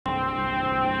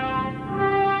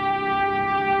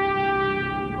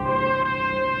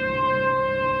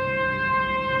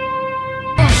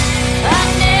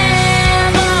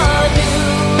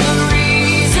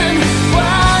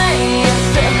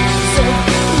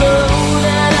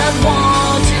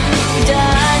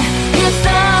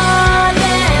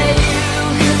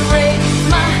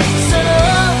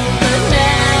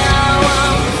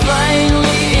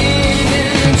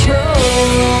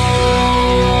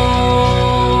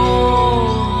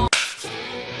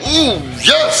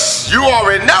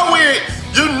And now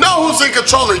you know who's in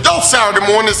control of those Saturday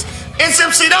mornings. It's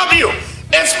MCW.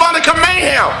 It's Monica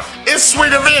Mayhem. It's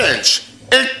Sweet Avenge.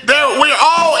 We're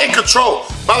all in control.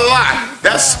 By the line,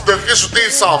 that's the official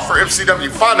theme song for MCW.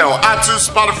 Find it on iTunes,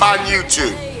 Spotify, and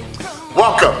YouTube.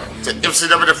 Welcome to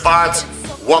MCW Defiance.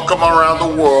 Welcome around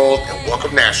the world and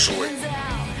welcome nationally.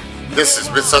 This is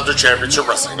MCW Championship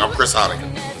Wrestling. I'm Chris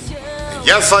Honigan. And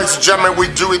yes, ladies and gentlemen,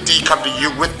 we do indeed come to you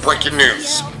with breaking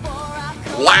news.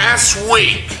 Last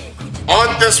week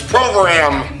on this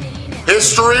program,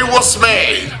 history was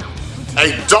made.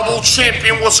 A double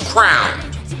champion was crowned.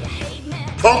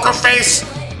 Pokerface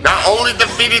not only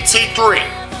defeated T3,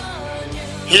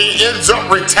 he ends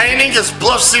up retaining his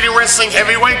Bluff City Wrestling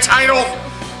Heavyweight title,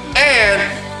 and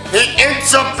he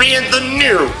ends up being the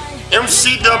new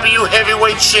MCW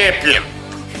Heavyweight Champion.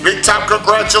 Big time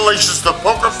congratulations to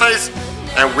Pokerface,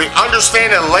 and we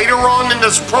understand that later on in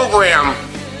this program,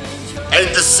 a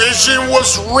decision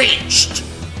was reached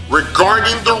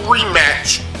regarding the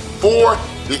rematch for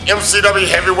the MCW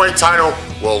Heavyweight title.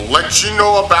 We'll let you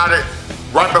know about it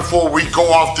right before we go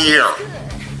off the air.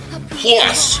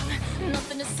 Plus,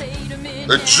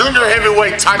 the Junior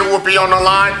Heavyweight title will be on the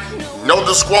line. No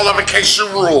disqualification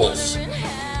rules.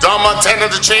 Don Montana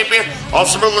the champion,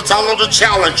 Osceola the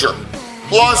challenger.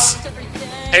 Plus,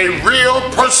 a real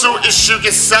personal issue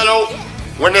gets settled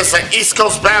when it's an East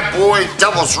Coast Bad Boy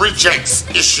Devil's Rejects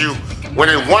issue when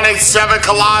a 187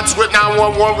 collides with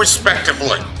 911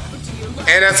 respectively.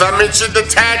 And as I mentioned, the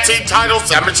tag team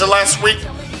titles, I mentioned last week,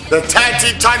 the tag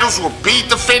team titles will be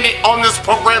defended on this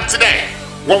program today.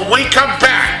 When we come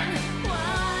back,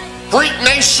 Freak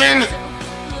Nation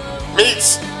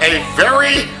meets a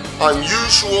very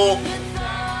unusual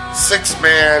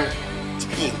six-man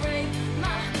team.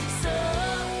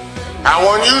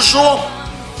 How unusual?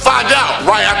 Find out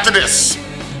right after this.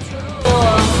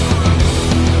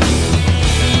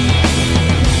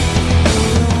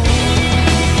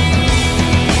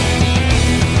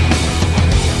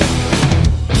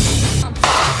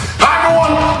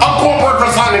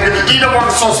 The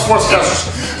Arkansas Sportscasters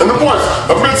and the boys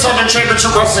of MCW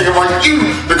Championship Wrestling invite you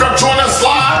to come join us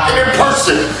live and in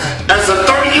person as the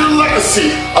 30-year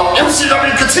legacy of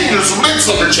MCW continues with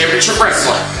MCW Championship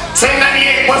Wrestling.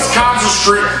 1098 West Council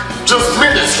Street, just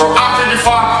minutes from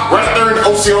I-55 right there in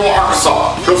Osceola,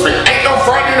 Arkansas. Because there ain't no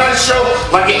Friday night show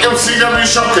like an MCW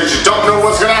show because you don't know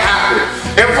what's going to happen.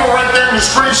 Info right there in the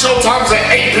screen, show times at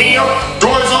 8 p.m.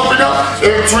 Doors open up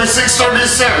in between 6:30 and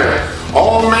 7.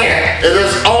 Oh man, it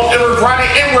is on every Friday,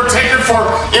 and we're taking for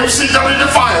MCW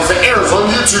Defiance that airs on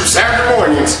YouTube Saturday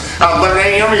mornings at 11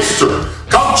 a.m. Eastern.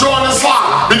 Come join us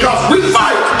live because we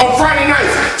fight on Friday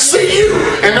nights. See you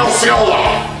in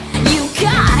Osceola. You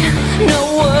got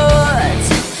no words.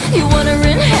 You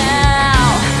wondering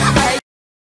how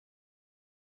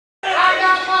I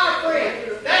got my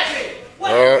friend. That's it.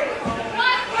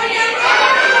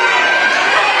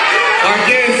 I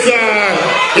guess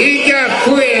he got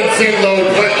friends in low.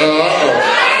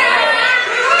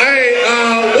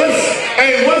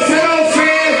 What's that old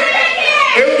saying?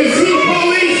 It was the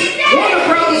police, Warner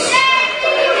Brothers.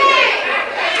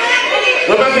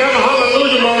 We're about to have a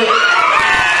hallelujah moment.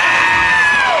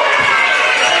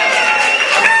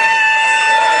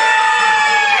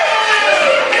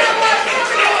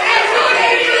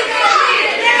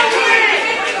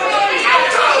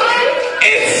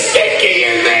 It's sticky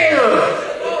in there.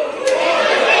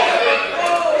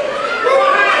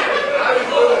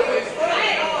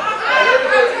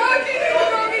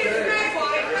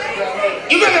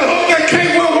 You better hope that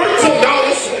cake will work for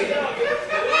dollars.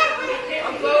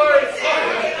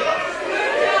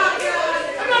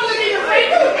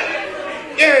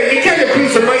 Yeah, you take a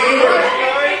piece of meat, you work.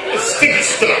 It's sticky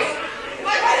stuff.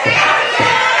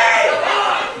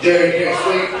 Jerry, you can't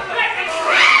sleep.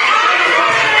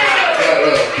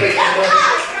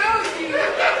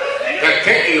 That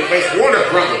cake in your face, Warner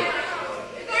Brother.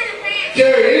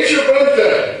 Jerry, it's your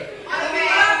birthday.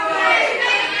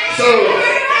 So,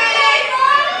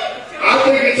 I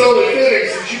think it's only fitting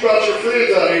since you brought your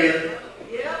friends out here.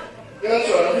 Yeah, that's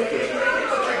right. I'm here.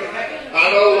 I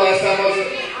know last time I was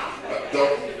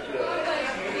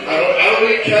I don't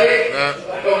eat cake.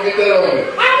 Don't get that on me.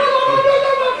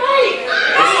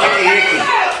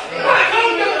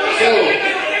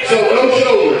 So no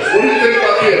shoulders. What do you think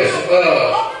about this?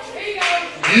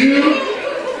 You,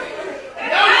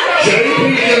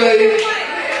 JPJ,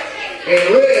 and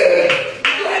Red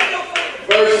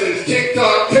versus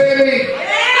TikTok Tammy,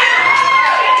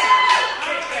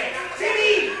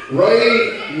 Ray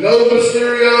No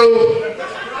Mysterio,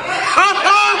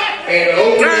 and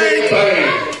Overhead Pain.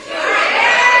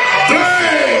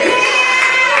 Dang!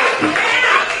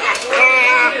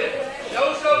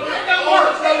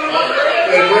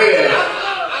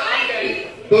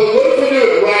 But what if we do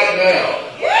it right now?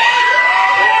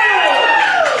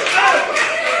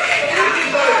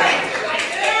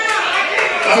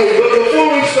 Hey, but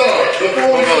before we start,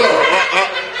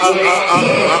 I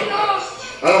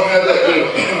don't have that good.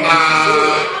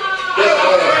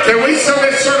 Can we sell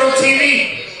this shirt on TV?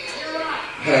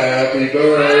 Happy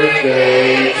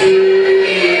birthday to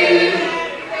you.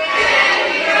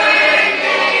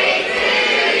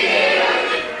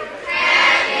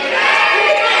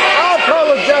 I'll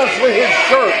apologize for his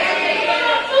shirt.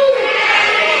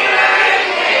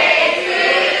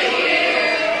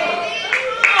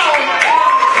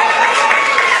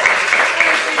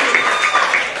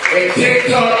 And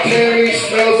TikTok Tammy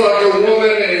smells like a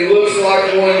woman and he looks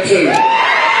like one too.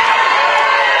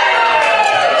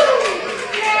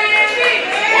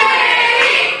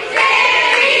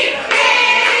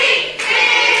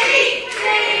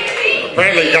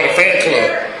 Apparently you got a fan club.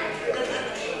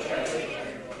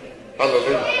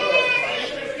 Hallelujah.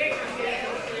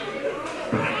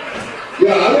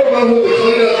 Yeah, I don't know who the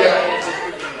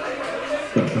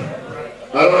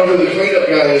cleanup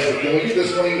guy is, but can we get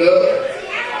this cleaned up?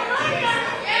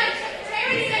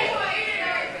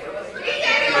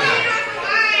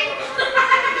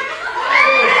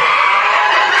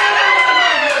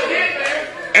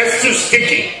 That's too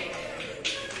sticky.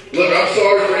 Look, I'm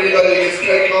sorry for anybody that gets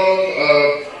cake on.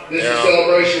 This is a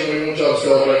celebration. We want y'all to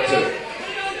celebrate too.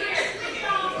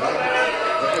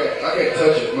 I can't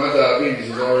touch it. My diabetes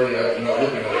is already not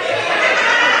looking at it.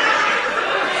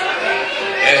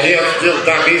 And he has to deal with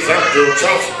diabetes. I have to deal with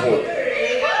child support.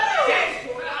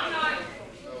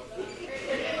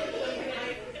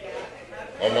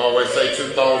 I'm always say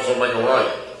 2 thongs will make a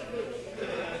right.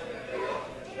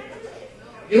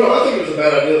 You know, I think it was a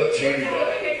bad idea that Tammy got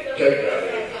cake out of it.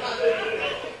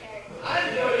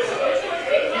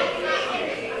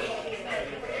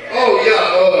 Oh, yeah,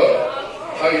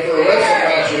 for a wrestling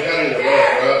match, we kind of need a ref,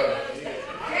 right?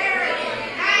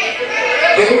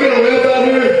 Think we're going to ref out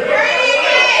here?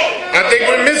 I think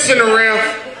we're missing a ref.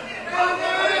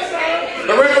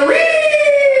 The referee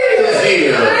is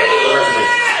here.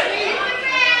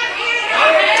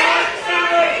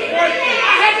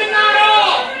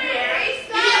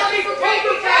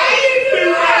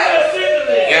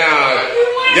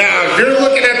 Yeah, if you're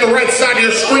looking at the right side of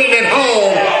your screen at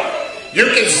home, you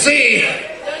can see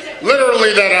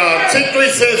literally that T3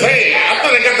 says, hey, I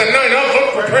thought I got the 9 up.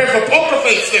 I'm preparing for Poker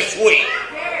Face this week.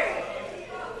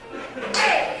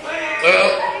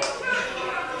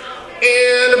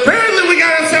 And apparently we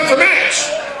got ourselves a match.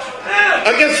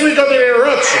 I guess we got the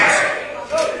interruptions.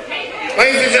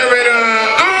 Ladies and gentlemen,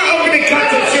 our opening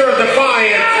contest here at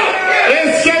Defiance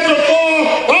is scheduled for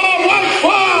one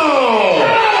fall.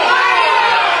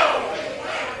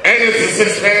 And it's a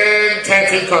 6-man tag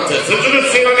team contest.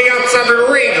 Introducing on the outside of the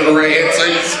ring to the right hand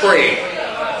side of the screen,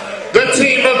 the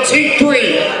team of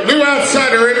T3, New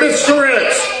Outsider, and Mr.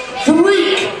 X,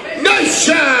 Freak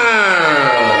Nation.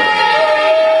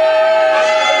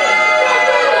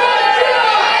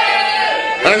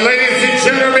 And ladies and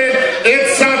gentlemen,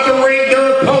 inside the ring,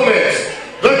 their opponents,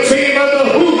 the team of the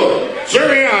Hoover,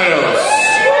 Jerry Isles,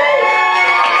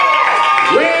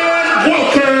 Red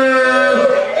Walker,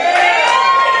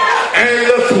 and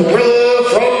the thriller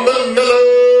from Manila,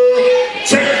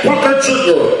 Jack Parker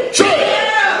Jr.,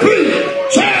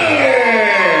 J.P.J.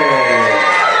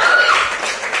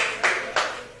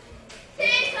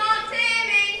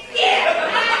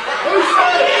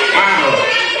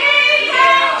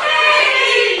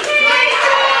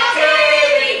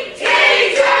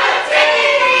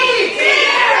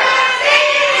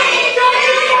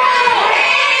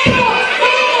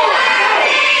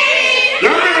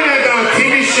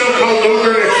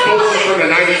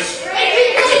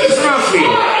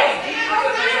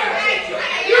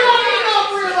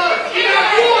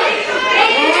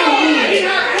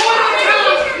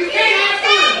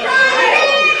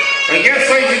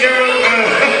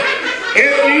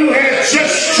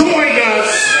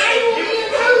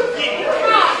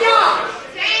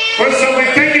 First off, we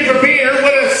thank you for being here with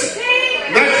us,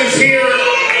 not just here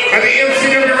at the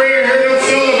MCW Radio here in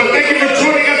Osceola, but thank you for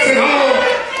joining us at home,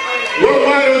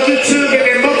 worldwide on YouTube and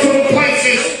in multiple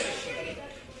places,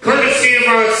 courtesy of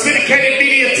our syndicated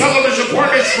media television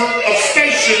partners of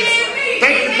stations.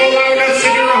 Thank you for allowing us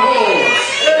in your homes.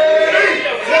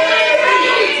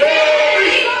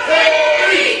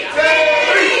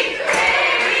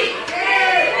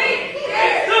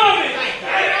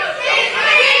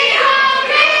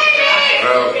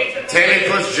 Tammy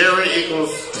plus Jerry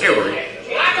equals Terry.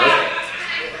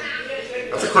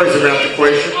 That's a crazy math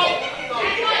equation.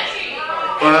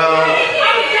 Well,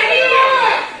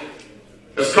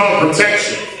 it's called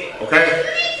protection, okay?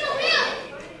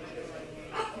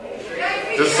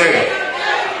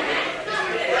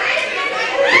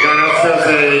 ourselves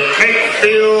a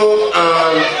cake-filled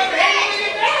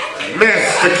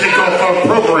mess to kick off our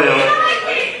program.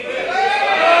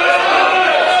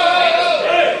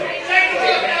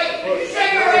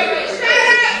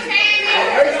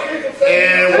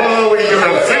 And while we do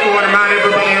a second one, remind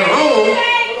everybody at home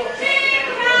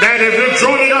that if you're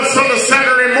joining us on a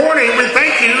Saturday morning, we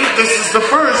thank you. This is the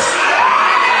first.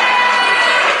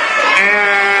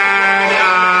 And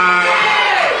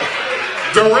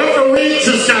the referee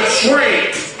just got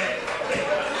shrinked.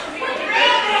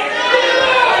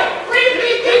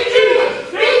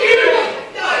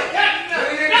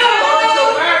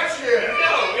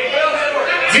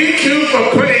 DQ for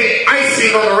putting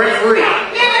icing on the referee.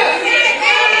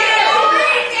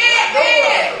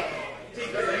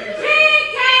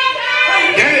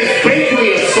 That is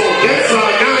basically assault. That's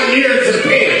 9 years in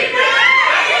pen.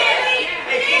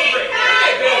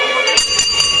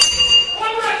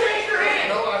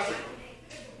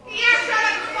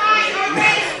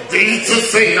 Did he just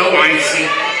say no icing?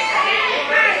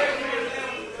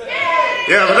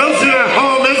 Yeah, for those of you at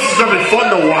home, this is going to be fun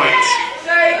to watch.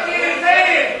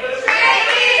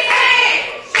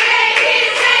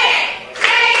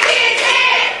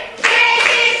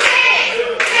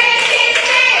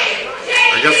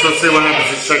 I guess let's see what happens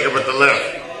to shake it with the left.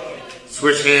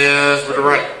 Switch hands with the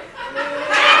right.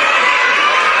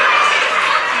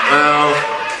 Well,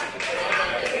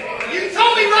 You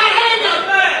told me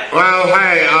right-handed. well,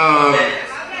 hey,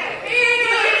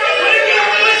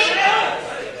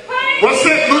 what's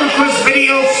that ludicrous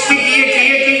video? Sticky icky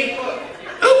icky?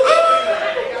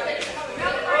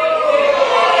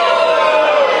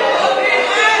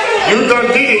 You done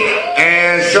did it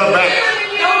and shove back.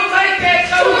 Don't take that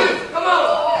too. Come on.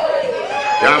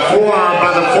 Got forearmed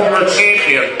by the former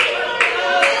champion.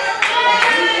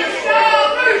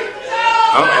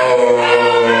 Uh-oh.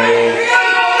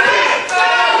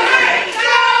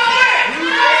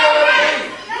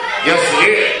 Yes, he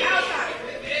did.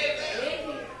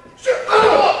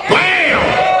 Bam!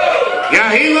 Yeah,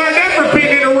 he learned that from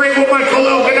being in the ring with Michael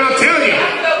Logan, I'll tell you.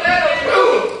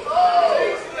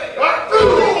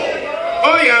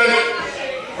 Oh, yeah.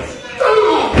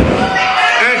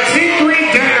 And T3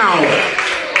 down.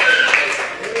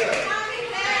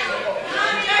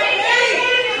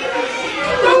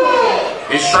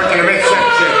 He's striking the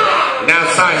midsection. And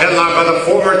outside headlock by the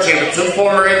former champion. Two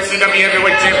former MCW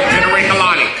heavyweight champions in the ring,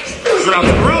 Kalani. Shoot out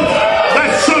the roof.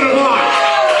 Let's shoot him on.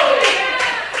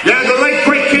 Yeah, the late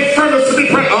great Kid Fergus to be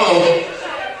present. Uh-oh.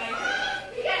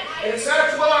 It's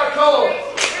that's what I call.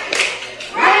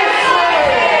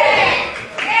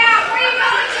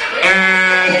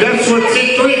 And that's what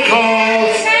T3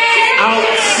 calls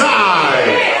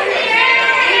outside.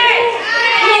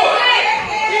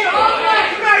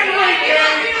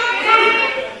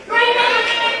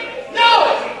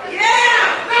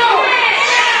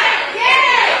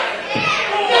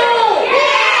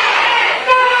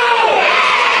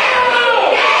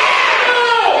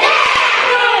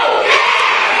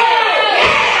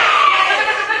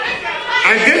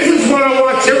 And this is what I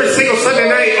watch every single Sunday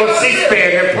night on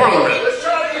C-SPAN in Parliament.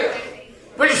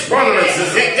 British Parliament is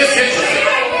this interesting.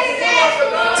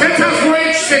 10 times more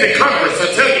interesting than Congress, I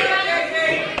tell you.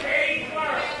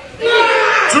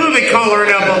 Truly collar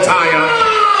and elbow tie up.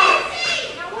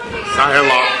 Side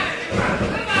headlock.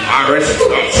 Irish.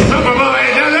 Shoulder block.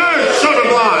 Another shoulder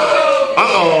block.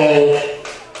 Uh-oh.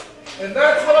 And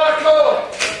that's what I call.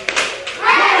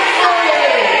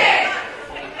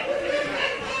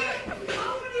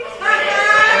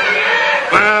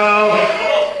 Well,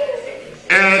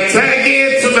 and tag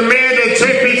in to the man that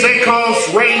JPJ calls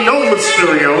Rey No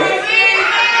Mysterio.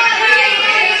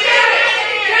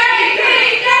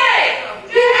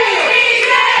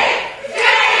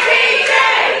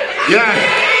 Yeah,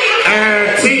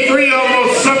 and T3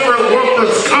 almost suffered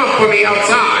workers' comp on the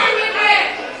outside.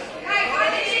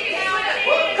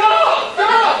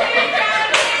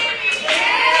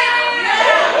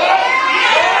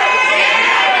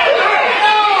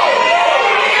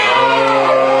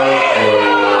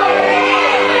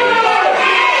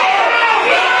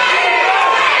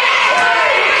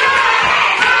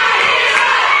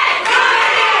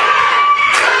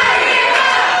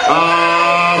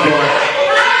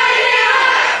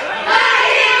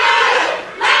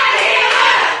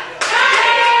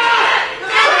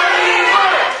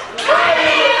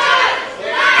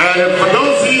 And for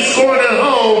those of you scoring at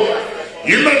home,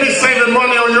 you may be saving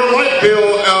money on your light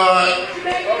bill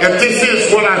if this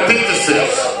is what I think this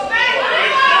is.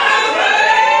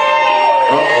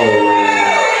 Uh-oh.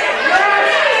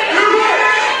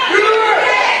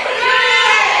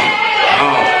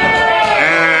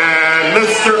 And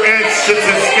Mr. X just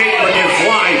escaped with his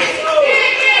life.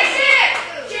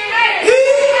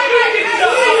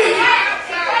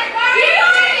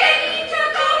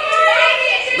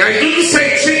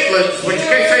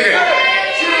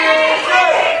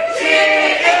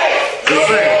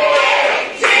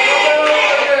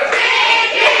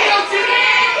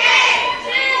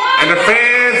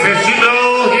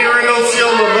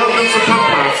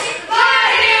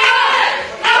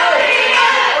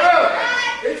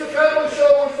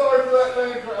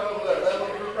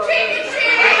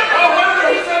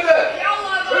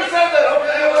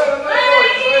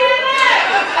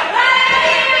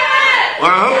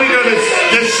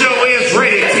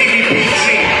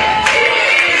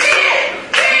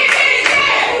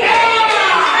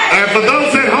 And for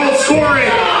those at home scoring,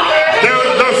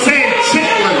 they're saying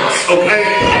chitlins, okay?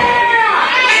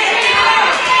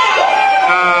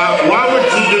 Why would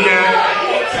you do that?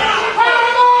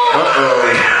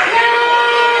 Uh-oh.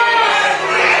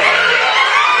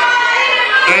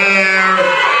 And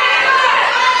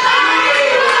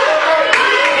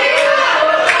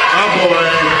oh boy.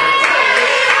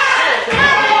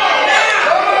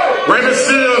 Rey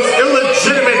Mysterio's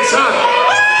illegitimate child.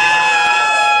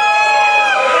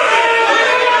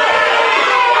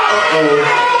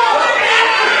 Uh-oh.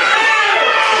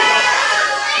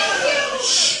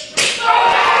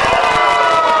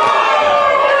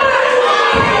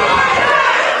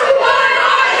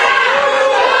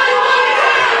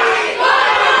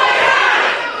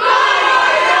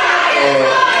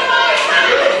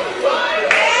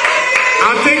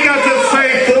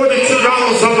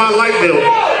 On my light bill.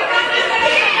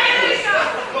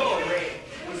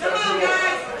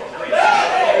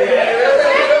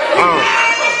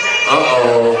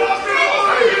 Uh-oh.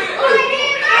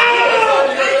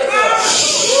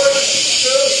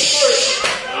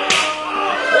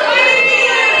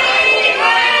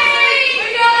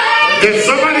 Did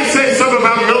somebody say something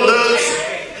about milk duds?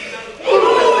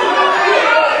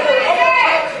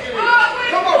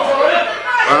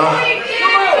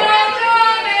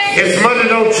 His money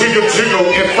don't jiggle jiggle,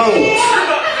 it folds.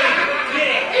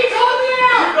 He told me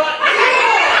out.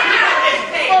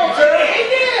 Come on, Jerry. He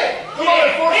did. Come on,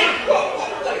 Enforcer.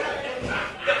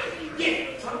 He did.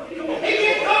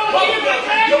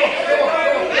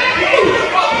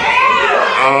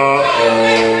 Uh-oh.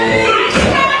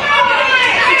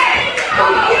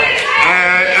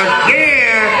 And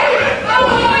again,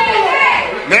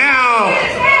 now,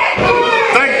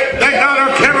 thank God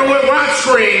our camera went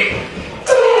widescreen.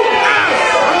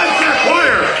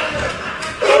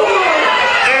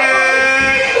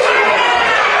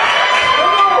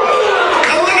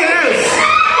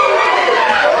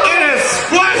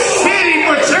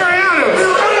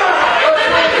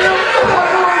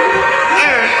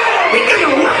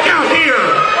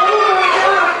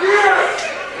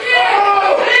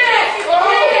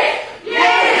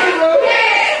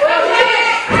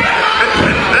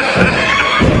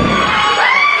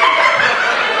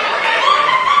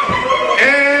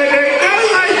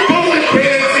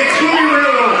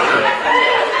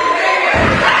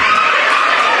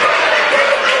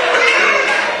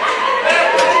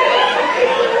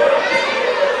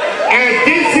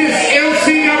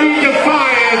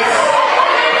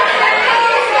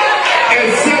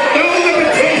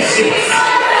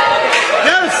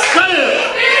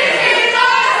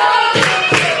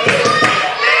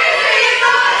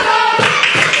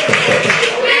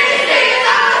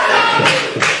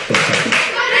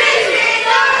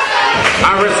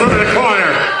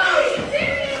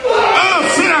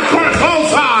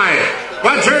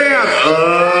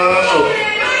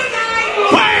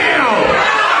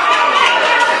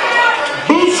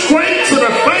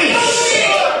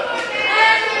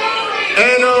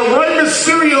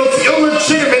 Mysterio's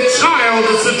illegitimate child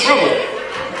is in trouble.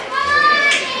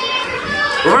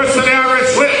 Reverse the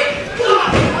Irish whip.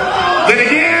 Then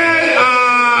again,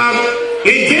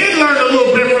 he did learn a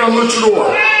little bit from a luchador.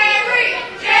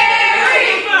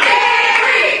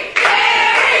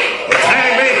 Tag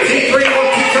mate T3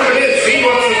 127 hits.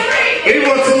 He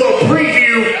wants a little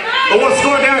preview of what's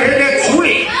going down here next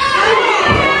week.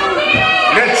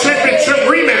 That championship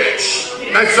rematch.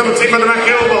 Nice 17 on the back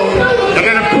elbow. And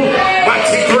then a boot by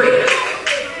T3.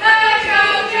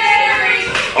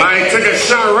 He took a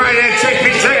shot right at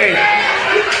JPJ.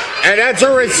 And as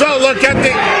a result, look at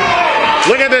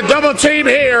the double team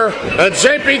here.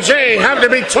 JPJ having to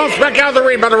be tossed back out of the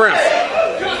ring by the ref.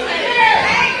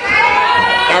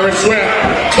 Irish whip.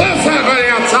 Close out by the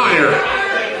outsider.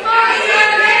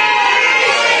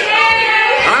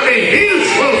 I mean, huge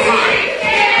close line.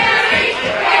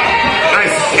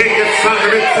 Nice kick inside the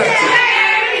midsection.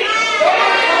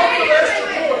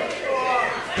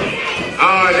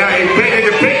 Now he baited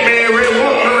the big man, Ray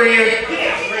Walker in.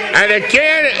 And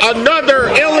again, another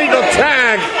illegal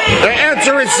tag. As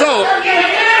a result,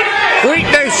 Freak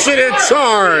Nation in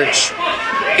charge.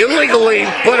 Illegally,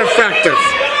 but effective.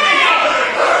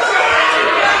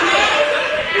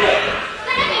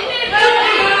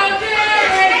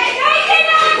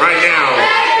 Right now,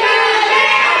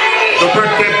 the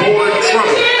birthday boy in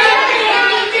trouble.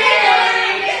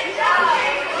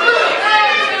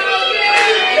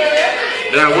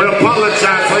 Now, we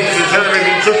apologize, ladies and gentlemen, if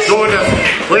you just joined us.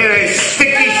 We had a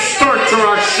sticky start to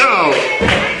our show.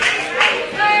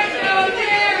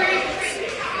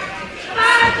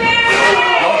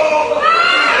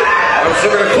 I'm so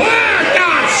gonna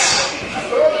gosh!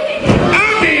 I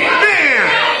mean,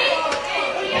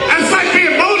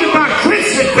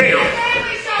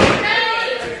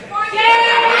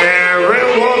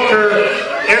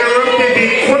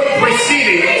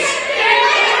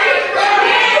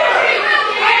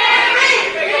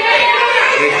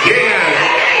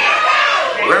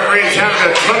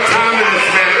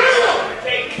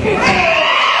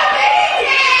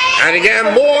 And again,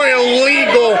 more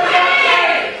illegal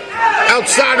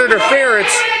outside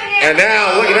interference. And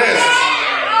now, look at this.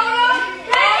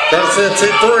 Goes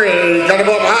into 3. Got him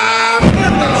up high.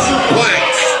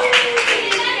 Suplex.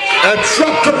 And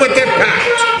dropped him with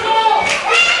impact.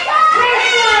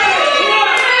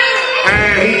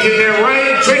 And he did that right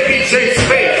in JPJ's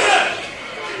face.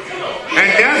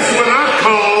 And that's what I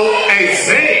call a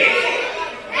save.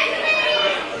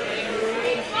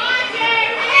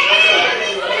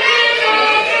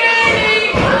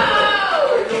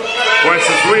 Well,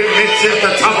 since we mentioned at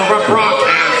the top of our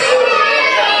broadcast,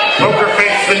 Poker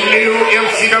Face, the new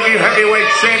MCW Heavyweight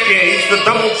Champion. He's the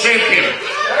double champion.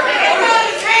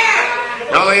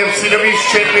 Not only MCW's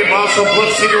champion, but also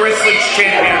Blood City Wrestling's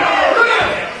champion.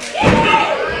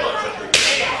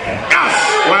 Yes,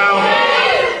 well,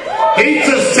 he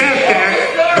just tapped that,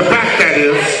 the back that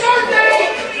is.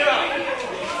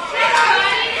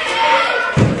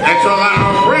 And so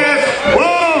our breath,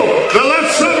 whoa, the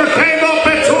left shoulder came up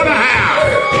at 2.5.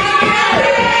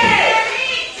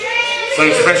 So a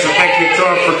special thank you to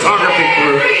our photography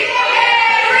crew.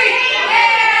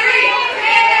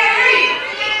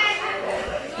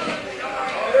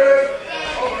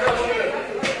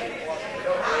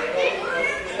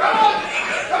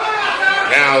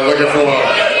 Now looking for a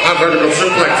high vertical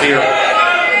suplex here.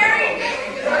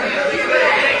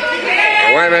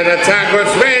 Wait a minute, the tag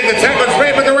was made. The tag was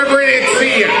made, but the referee didn't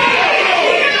see it.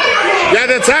 Yeah,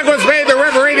 the tag was made, the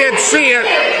referee didn't see it.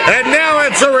 And now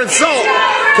it's a result.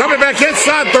 Coming back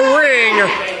inside the ring.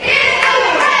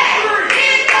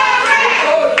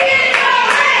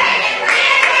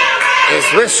 It's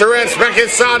Mr. Ed's back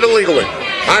inside illegally.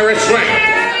 Irish Way.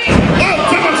 Oh,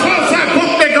 Thomas Hall's that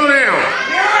both they go down.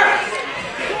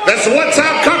 That's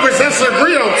one-time coverage. That's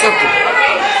agreed on something.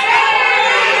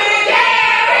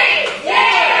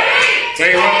 Tell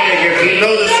you one thing, if you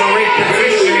notice the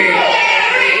repositioning,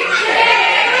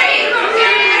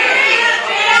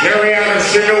 Jerry Allen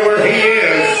should know where he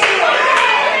is.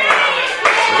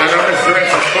 I know Mr.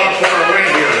 Ed's a far, far away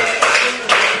here.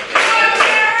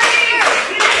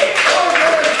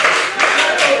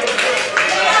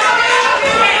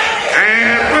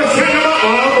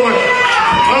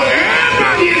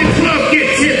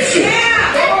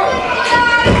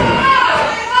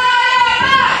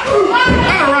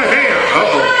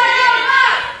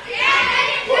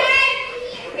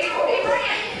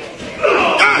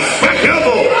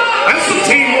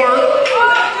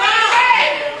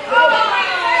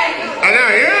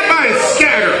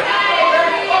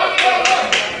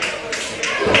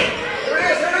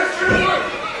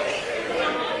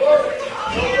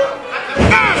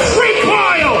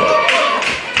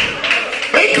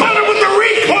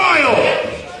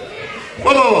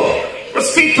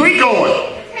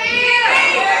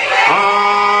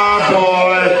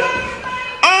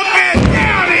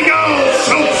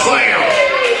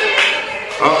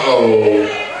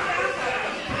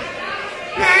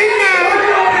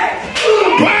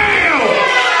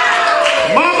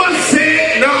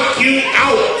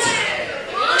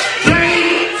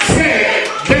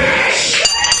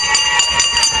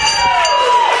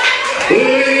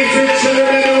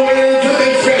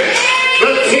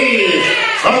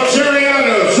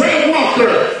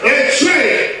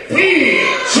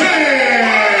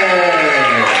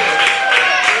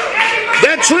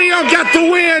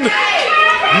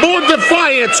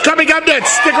 Defiance coming up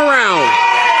next. Stick around.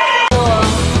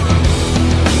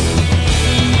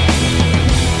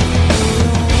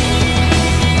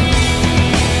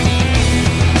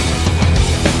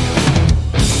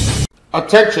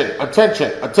 Attention,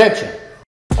 attention, attention.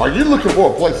 Are you looking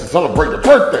for a place to celebrate your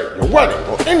birthday, your wedding,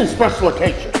 or any special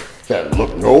occasion? Then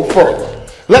look no further.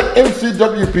 Let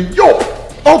MCW be your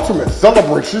ultimate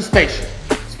celebration station.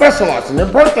 Specializing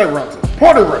in birthday runs,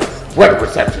 party runs, wedding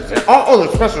receptions, and all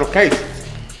other special occasions.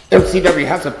 MCW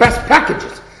has the best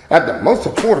packages at the most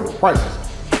affordable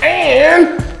prices.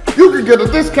 And you can get a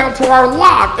discount to our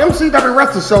live MCW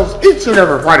wrestling shows each and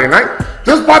every Friday night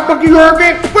just by booking your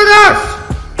event with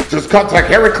us. Just contact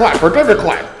Harry Clapp or David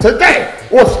Clapp today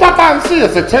or stop by and see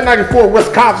us at 1094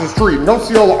 Wisconsin Street in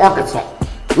Osceola, Arkansas.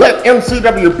 Let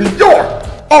MCW be your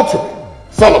ultimate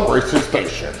celebration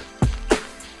station.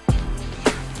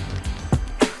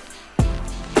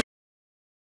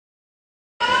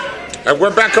 And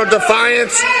we're back on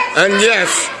Defiance, and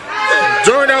yes,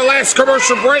 during our last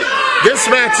commercial break, this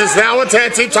match is now a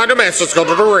tag team title match. Let's go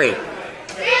to the ring.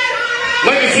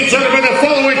 Ladies and gentlemen, the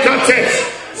following contest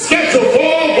scheduled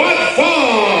for one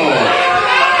fall.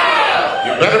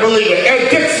 You better believe it.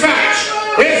 And this match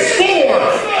is for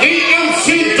the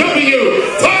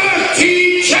MCW Tag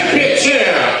Team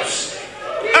Championships.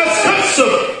 As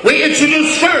custom, we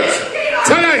introduce first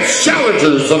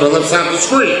other side of the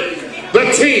screen.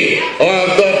 The team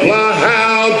of the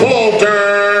Bloodhound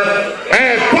Boulder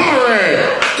and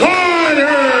Barrett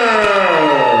Carter.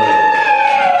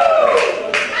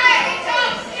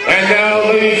 And now,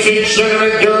 ladies and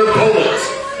gentlemen, their opponents.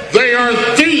 They are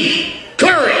the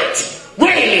current,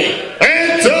 reigning,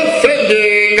 and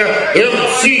defending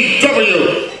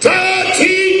MCW Tag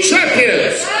Team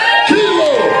Champions.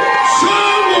 Kilo,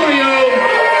 Sean William,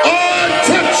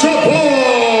 Untouchable.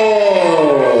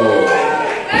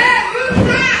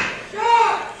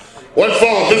 What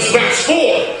fall this match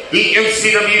for the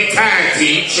MCW Tag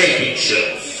Team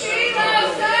Championships?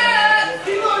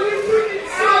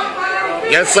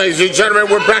 Yes, ladies and gentlemen,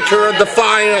 we're back here at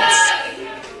Defiance.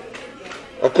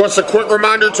 Of course, a quick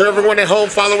reminder to everyone at home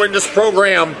following this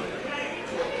program.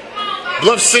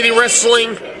 Bluff City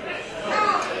Wrestling,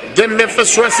 then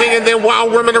Memphis Wrestling, and then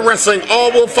Wild Women of Wrestling.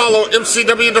 All will follow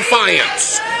MCW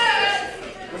Defiance.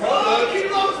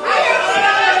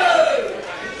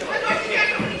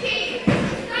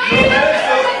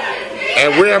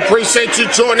 And we appreciate you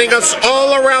joining us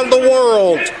all around the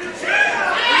world.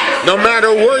 No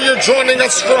matter where you're joining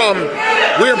us from,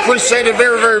 we appreciate it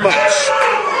very, very much.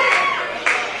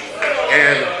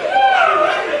 And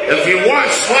if you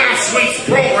watched last week's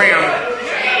program,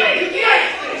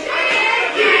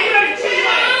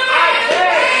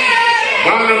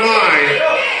 bottom line,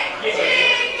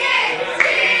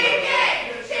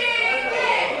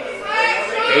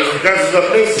 it was because of the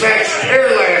mismatched pair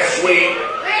last week.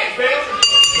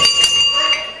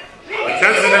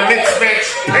 Because of the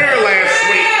mismatched pair last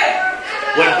week,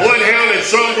 when Bloodhound and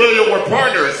Sean William were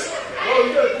partners,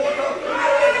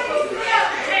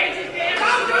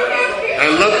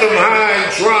 and left them high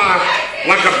and dry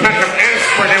like a pack of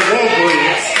aspirin at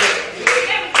Walgreens.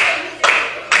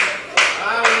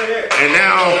 And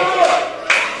now,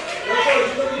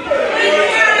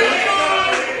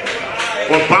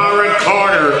 for Byron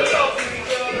Carter,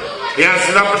 he has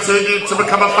an opportunity to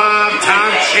become a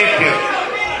 5-time champion.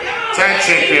 Tag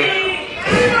champion.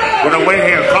 With a win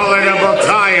here, calling a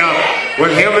tie up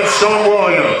with him and Sean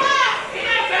William.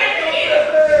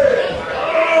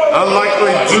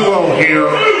 Unlikely duo here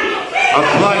of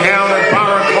Bloodhound and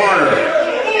Byron Carter.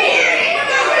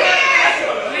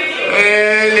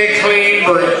 And a clean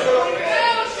break.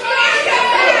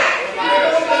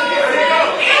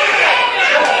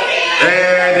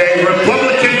 And a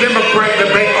Republican-Democrat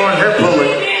debate on hair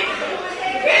pulling.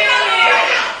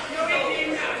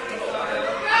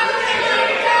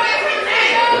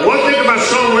 One thing about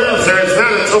Sean Williams there is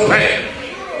not a toupee.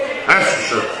 That's for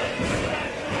sure.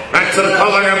 Back to the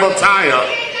color number tie-up.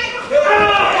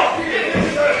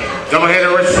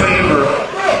 Double-header receiver.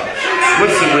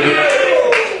 Switching with it.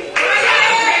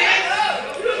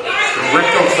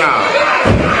 Recto style.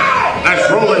 Nice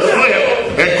rolling flip.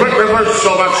 And quick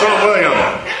reversal by Sean Williams.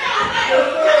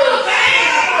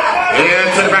 And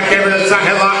to the back end of the side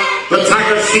headlock. The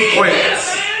Tiger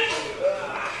sequence.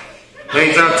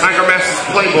 Names out Tiger Master's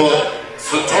playbook.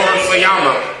 Satoru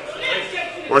Sayama.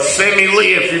 Or Sammy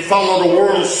Lee if you follow the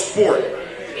world of sport.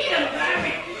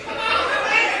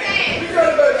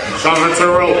 Sean to the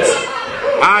ropes.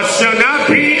 I shall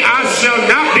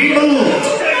not be moved.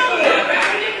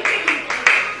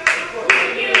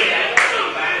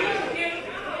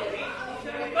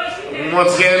 And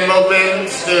once again, Logan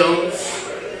Stills.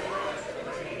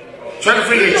 Trying to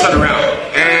figure each other out.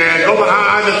 And go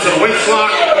behind into the waist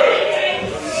lock.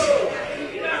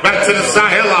 Back to the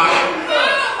side headlock.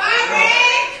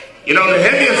 You know, the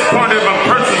heaviest part of a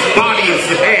person's body is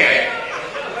the head.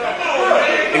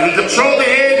 If you control the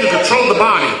head, you control the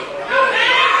body.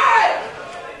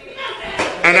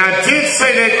 And I did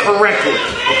say that correctly,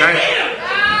 okay?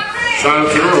 Shout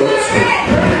out to the rules.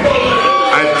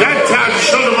 At that time, the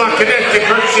shoulder block connected,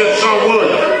 courtesy of Sean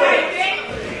Williams.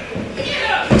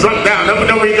 Drop down, never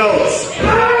know where he goes.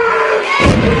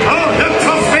 Oh, hip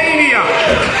toss mania.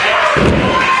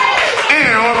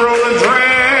 And on rolling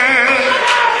drag.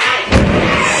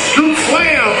 Scoop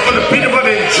slam for the peanut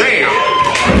butter and jam.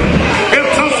 Hip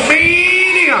toss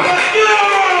mania.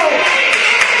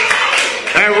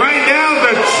 And right now,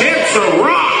 the chips are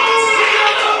rocked.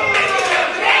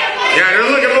 Yeah, they're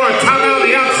looking for a timeout on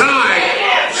the outside.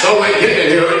 So they get it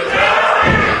here.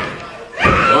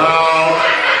 Well,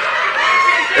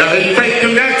 yeah, he faked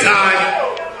him that time.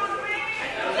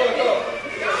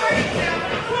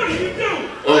 What are you doing?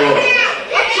 Oh.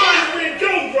 I'm trying to win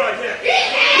gold right now.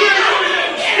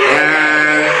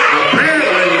 And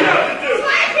apparently,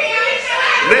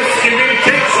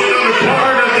 miscommunication on the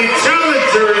part of the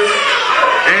challengers.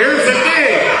 And here's the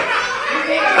thing.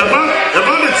 If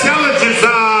other challengers,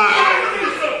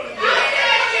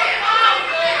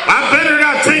 I better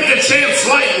not take the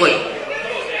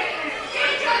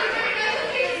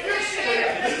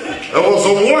It was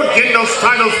a war getting those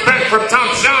titles back from Tom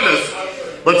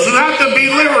Shaughnas. But you have to be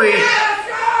leery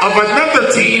of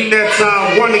another team that's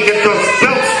wanting to get those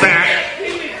belts back,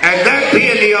 and that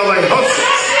being the LA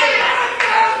Hustlers.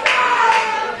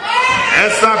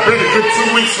 That's not been a good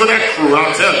 2 weeks for that crew,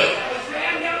 I'll tell you.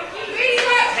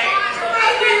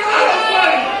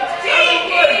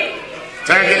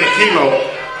 Tagging the Kilo.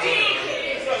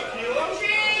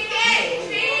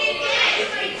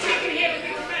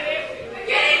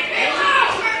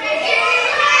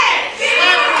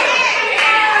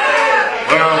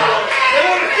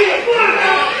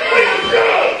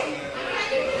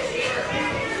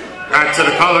 Back to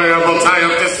the collar elbow tie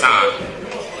up this time.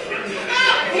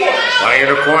 Right in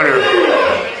the corner.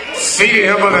 Seating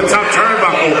him on the top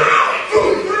turnbuckle.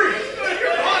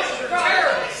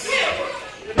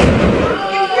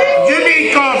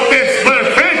 Unique offense, but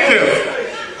effective.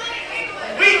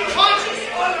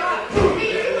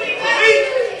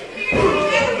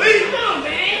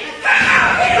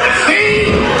 See?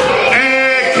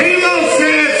 And Kilo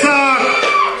says,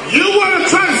 you want to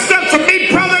try to step to me,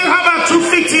 brother? How about 2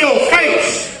 feet to your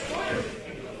face?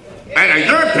 And a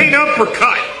European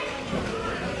uppercut.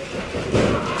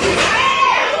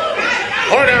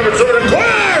 Hard average over the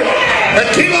corner. And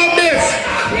Kilo missed.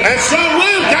 And Sean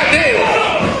Williams got nailed.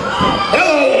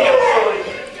 Hello.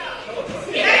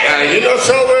 You know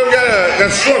Sean Williams got a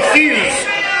short fuse.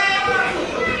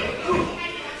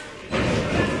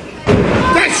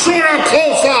 That short on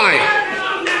clothesline.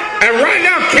 And right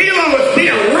now Kilo is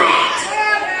being rocked.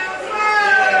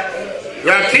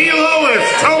 Yeah, Kilo is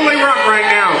totally rocked right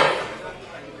now.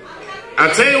 I'll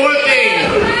tell you one thing.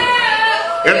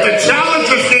 If the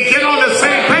challengers can get on the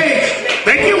same page,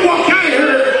 they can walk out of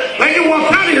here. They can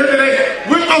walk out of here today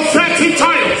with those tag team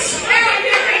titles.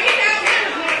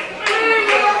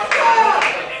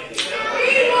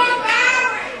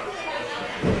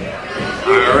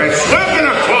 Alright, swept in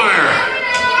a choir.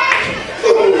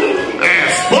 And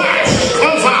splash.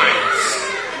 Close eyes.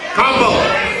 Combo.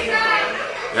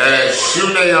 And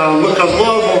shoot a look of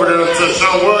love over there to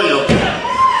Sean Williams.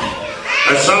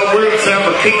 And Sean Williams have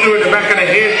a kick you in the back of the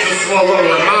head just for a little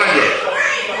reminder.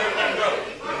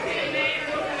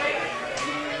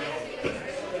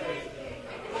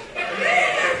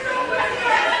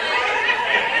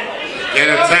 Get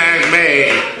a tag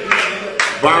made.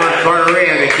 Byron Carter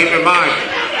in, and keep in mind,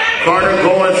 Carter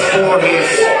going for his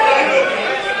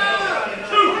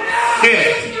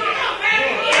 5th.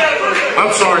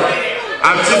 I'm sorry.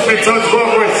 I've just been told to go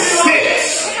for his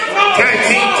 6th tag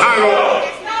team title.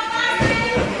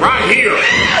 Right here.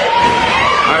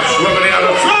 That's slipping out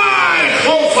of side.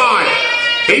 Clothesline.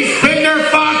 He's been there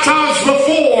 5 times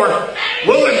before.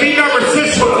 Will it be number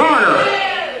 6 for Carter?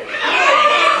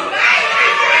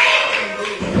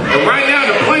 And right now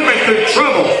the playmaker in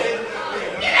trouble.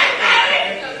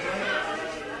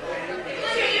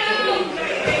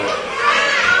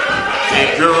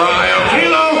 Keep your eye on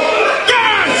Kilo.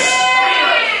 Yes!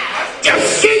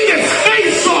 Just get this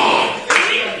face off.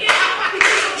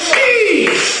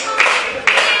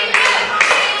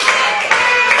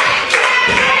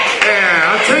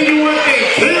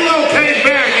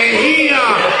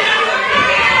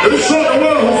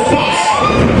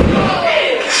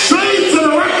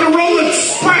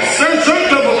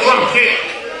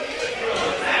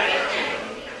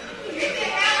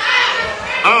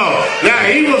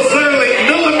 He was literally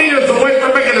millimeters away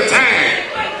from making a tag.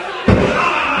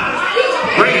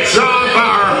 Great job by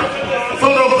our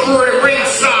photo crew at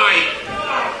ringside.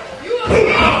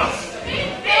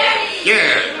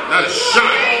 Yeah, that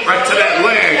shot right to that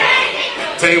leg.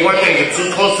 Tell you one thing, it's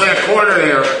too close to that corner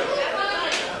there.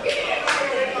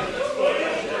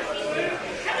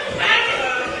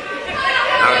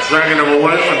 Now dragging him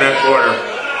away from that corner.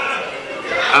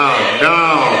 Oh no.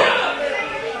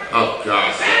 Oh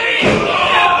gosh.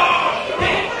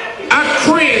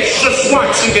 Cringe just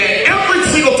watching that every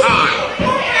single time.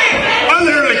 I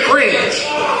literally cringe.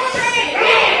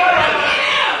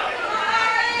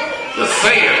 Just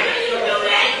saying.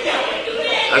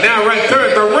 And now right there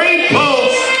at the ring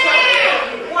post.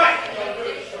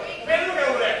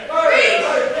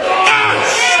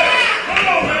 Ouch!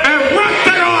 And right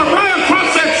there on right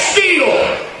across that steel.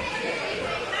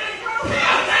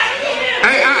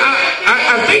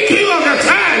 I think he looked a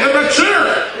tag, I'm not sure.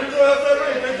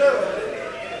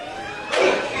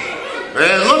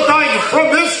 It looked like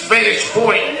from this vantage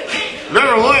point,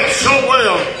 nevertheless, Sean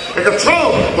Williams in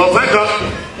control. Well, back up.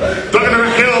 Ducking the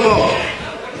back elbow.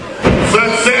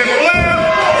 Sunset flare.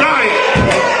 Got it.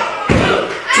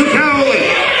 To Cowley.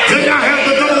 Did not have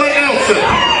the double A Nelson.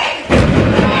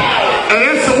 And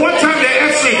that's the one time they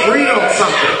actually agreed on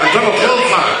something. A double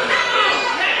clothesline.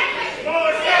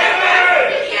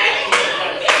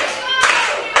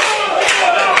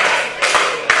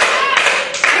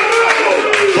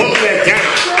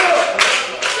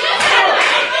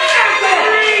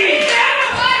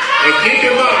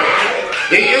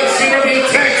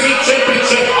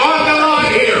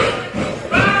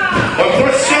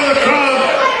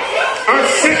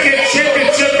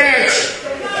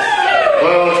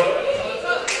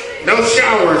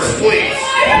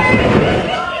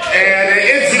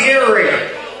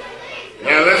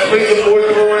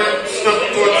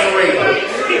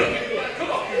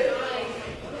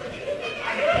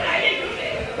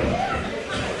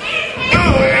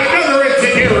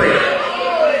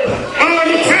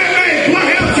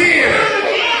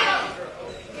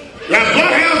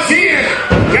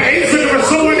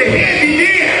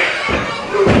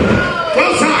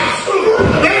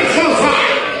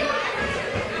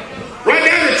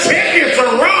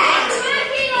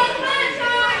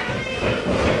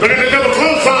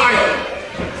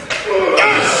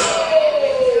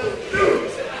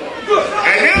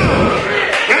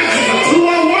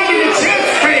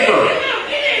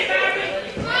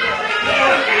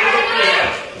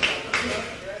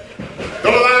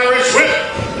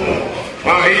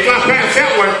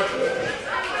 that one.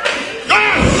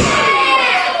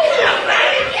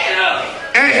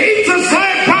 And he just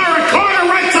led Byron Carter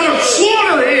right to the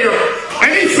slaughter here.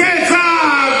 And he says,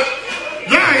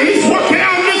 yeah, he's working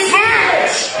out this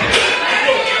match.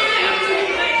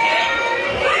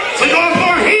 So going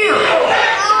for here.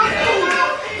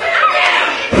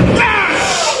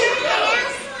 Yes!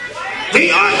 The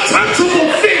untouchable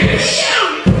finish.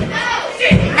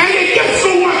 And it gets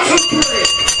the 1, 2, 3.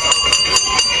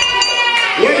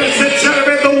 Ladies and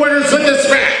gentlemen, the winners of this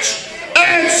match.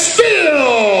 And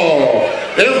still,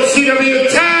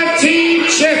 MCW Tag Team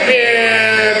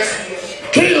Champions,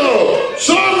 Kilo,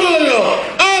 Sean William,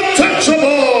 Untouchable.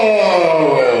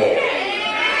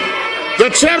 The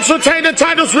champs retain the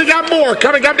titles. We got more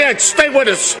coming up next. Stay with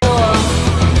us.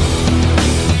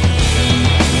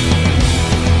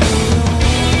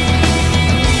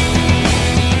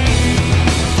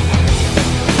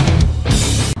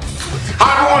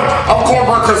 I'm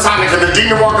Cornbread Chris Honick and the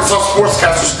Dean of Arkansas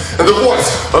Sportscasters and the voice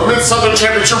of Mid-Southern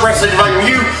Championship Wrestling, inviting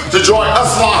you to join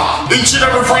us live each and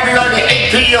every Friday night at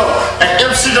 8 p.m. at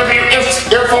MCW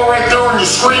info right there on your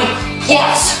screen.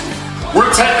 Plus,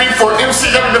 we're taping for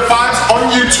MCW Defiance on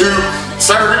YouTube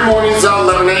Saturday mornings at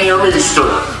 11 a.m.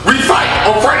 Eastern. We fight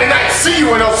on Friday night. See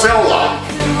you in Osceola.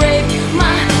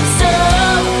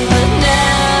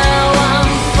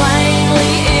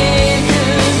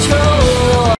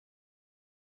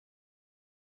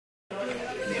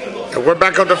 We're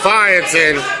back on Defiance,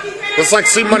 and looks like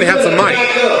C Money has the mic.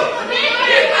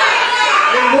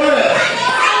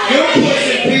 You're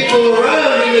pushing people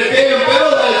around, and the damn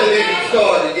bell hasn't even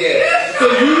started yet. So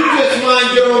you just mind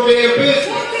your own damn business.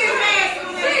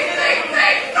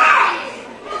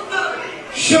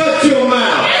 Shut your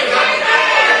mouth.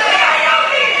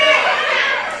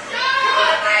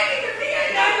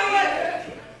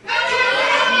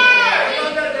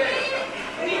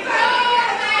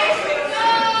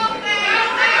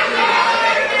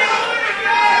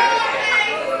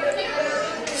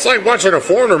 It's like watching a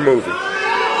foreigner movie. Like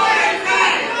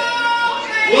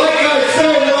I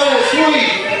said last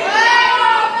week.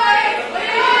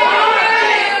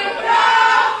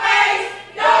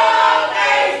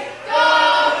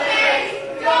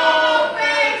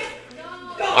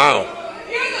 Wow.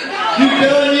 You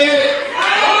done yet?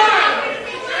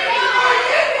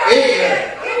 Ignorant.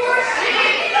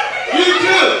 You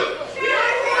too.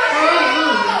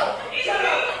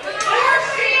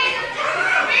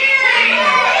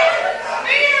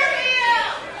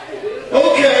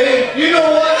 Okay, you know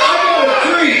what? I got a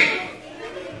treat.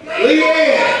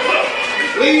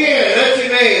 Leanne, that's your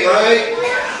name, right?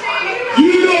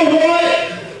 You know what?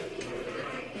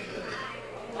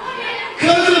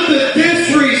 Because of the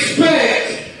disrespect,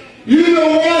 you know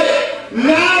what?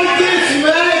 Now this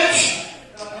match,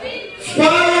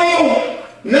 Spiral,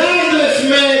 now this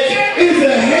match is a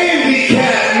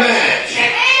handicap match.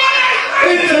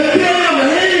 It's a damn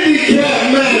handicap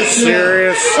match.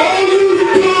 Serious? All you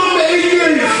dumb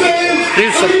ignorant fans,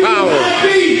 Piece of power.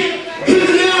 because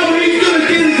now he's gonna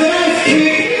get his ass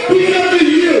kicked because of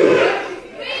you.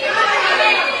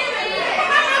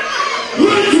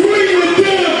 Let's ring the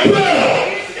damn bell.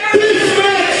 This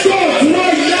match starts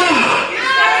right now.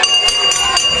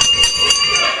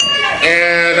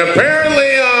 And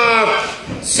apparently,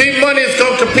 C Money is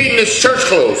going to compete in his church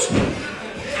clothes.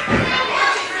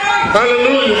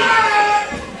 Hallelujah.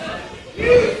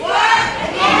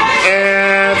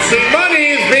 And C Money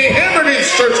is being hammered in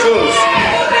his church clothes.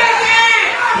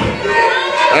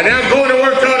 And now going to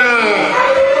work on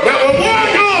well, where war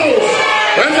goes,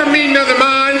 there's a meeting of the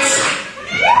minds.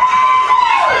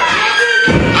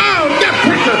 Oh, neck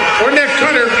breaker, or neck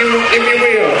cutter, if you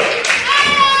will.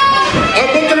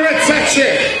 I'll go to the red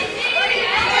section.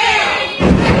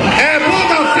 And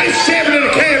Bulldog face jamming in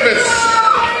the canvas.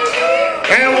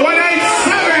 And 187.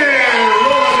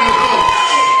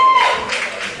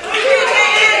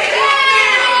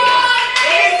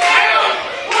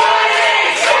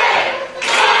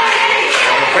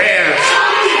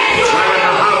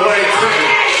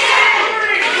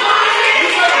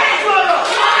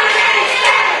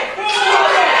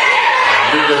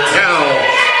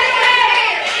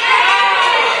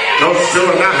 Those two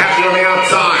are not happy on the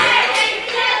outside.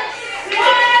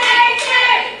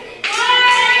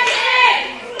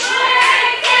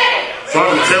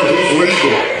 Trying to tell who's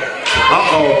legal.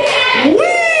 Uh-oh.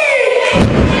 Whee!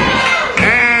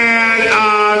 And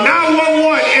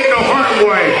 911 in the hard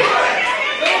way.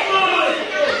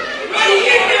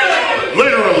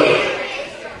 Literally.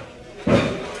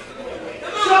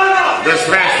 This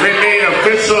match been made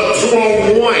official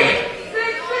 201.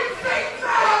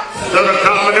 Still to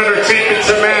come another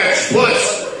championship match. Plus,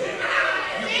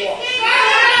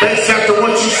 Based after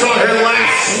what you saw here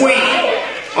last week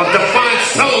on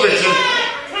Defiance Television.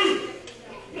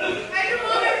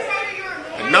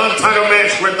 A non-title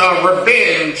match with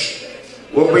Revenge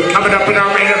will be coming up in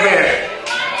our main event.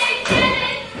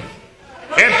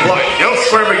 Headbutt, don't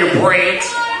scramble your brains.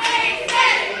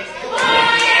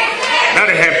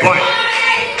 Another headbutt.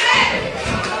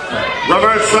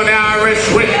 Reverse on the Irish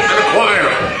whip to the choir.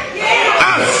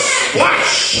 A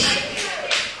splash.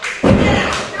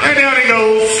 And down he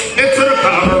goes into the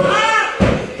cover.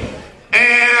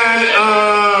 And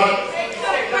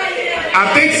I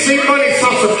think C-Money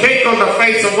saw some cake on the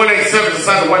face of 187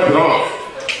 decided to wipe it off.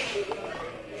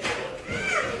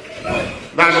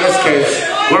 Not in this case.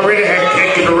 Loretta had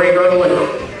cake in the ring earlier.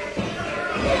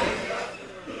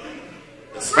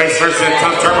 Space versus the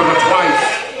top terminal twice.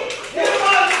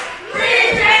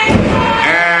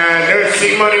 And there's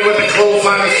C-Money with the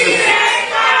clothesline assist.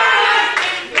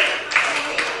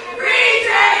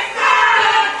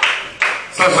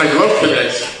 Sounds like no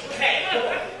connection.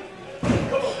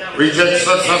 Reject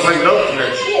sounds like no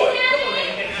connection.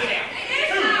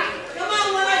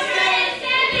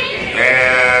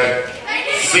 And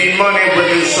C-Money with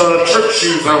his church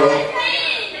shoes on.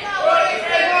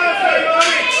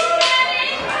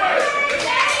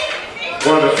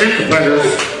 One of the few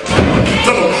competitors.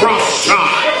 Double cross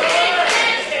shot.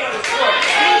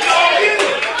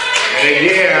 And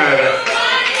again.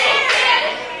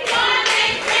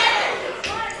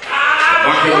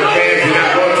 Walking with fans and not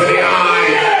going to the eye.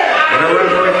 And a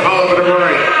referee call for the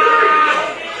break.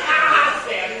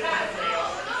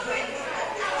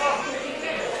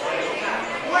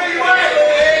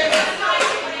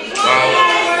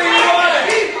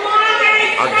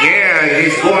 Again,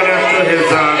 he's going after his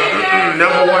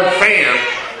number one fan.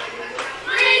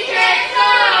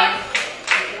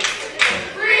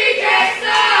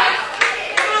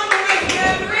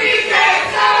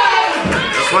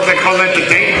 That's what they call it, the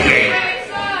dating game.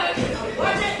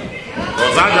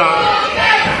 Close-eye dog.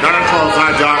 Not a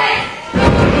close-eye dog.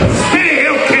 Spinning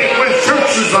heel kick with church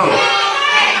shoes on.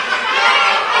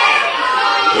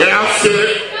 Yeah, I'll see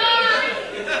it.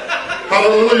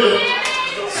 Hallelujah.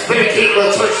 Spinning kick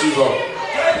with church shoes on.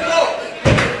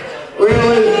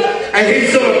 Really? And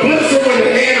he's gonna blitz him with a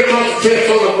hand across the chest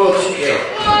on the foot.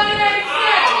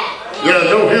 Yeah,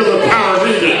 no healing power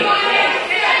needed.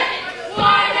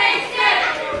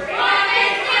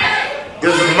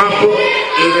 This is my book.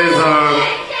 It is,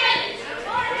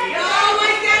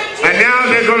 and now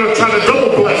they're gonna try to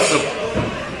double bless him.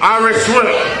 Irish whip.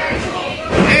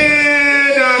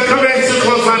 And combination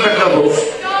close line back doubles.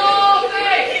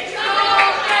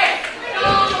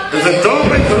 Is it dog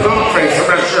face or dog face? I'm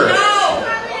not sure.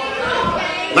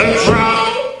 Leg drop.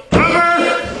 Cover.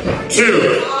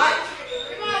 2.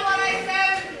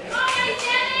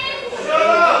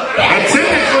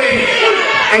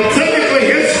 And technically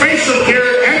his facial hair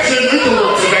actually legal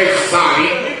in today's society.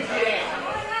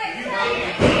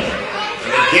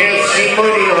 And again,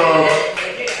 C-Money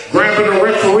grabbing the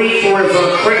referee for his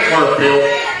credit card bill.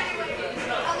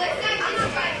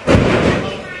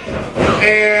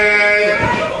 And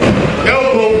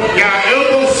elbow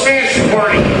smash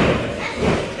party.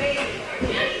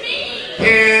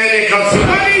 And it comes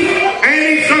somebody, and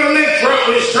he's gonna let drop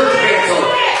with his church pants on.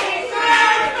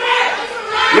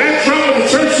 Let drop with the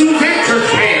church shoes and church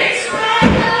pants.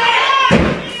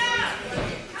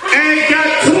 And got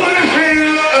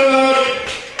 2.5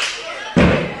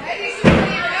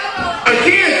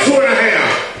 again 2.5.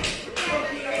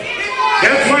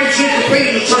 That's why she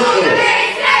completed the church floor.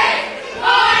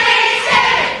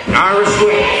 Irish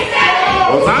whip.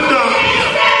 Was on done.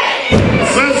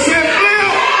 Sunset flip.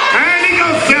 And he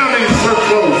goes down in his church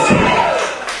clothes.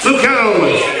 2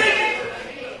 cutaways.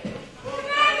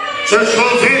 Church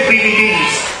clothes and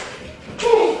BDDs.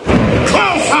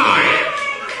 Close high.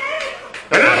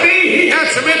 And I mean, he has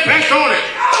some impact on it.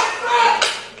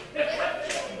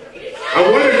 I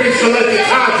wonder if he selected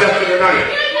times after the night.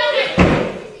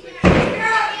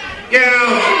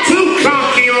 Yeah, too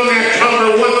cocky on that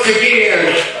cover once again.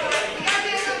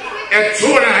 At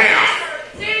 2.5.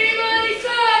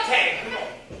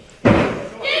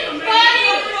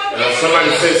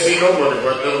 Somebody says see no money,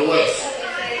 but nevertheless.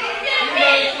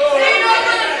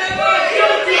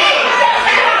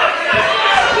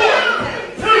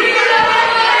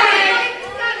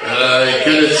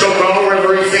 Can it choke on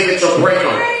wherever you think it's a break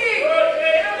on?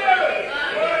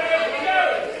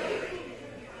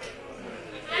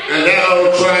 And now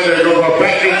trying to go a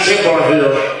backing chip on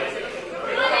here.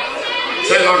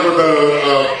 Set on with the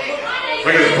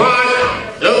make it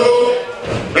 5, elbow,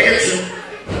 make it 2,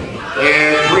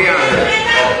 and 3 out here.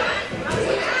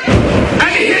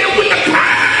 And he hit him with the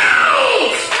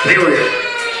pounds!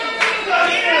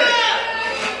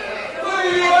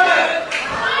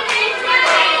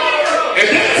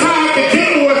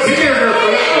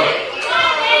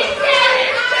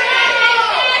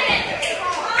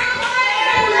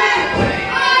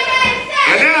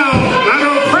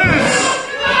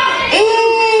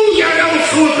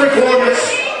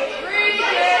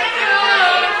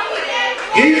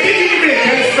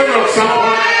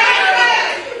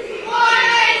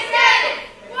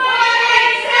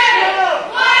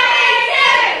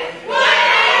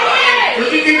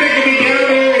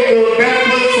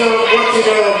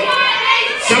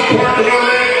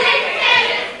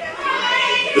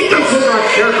 in my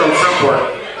character at some point.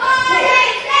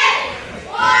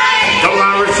 Double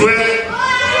Irish whip.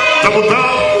 Double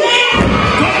dog.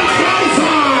 Double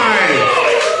clothesline.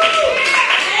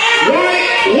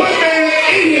 One man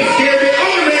Indian scared, the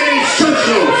other man in shirt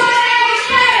shoes.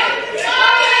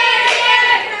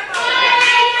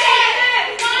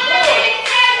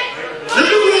 The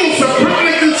new rules are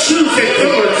permanent good shoes and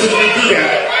killers if you do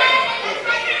that.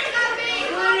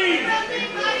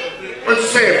 What you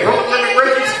saying, broke limit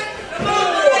records?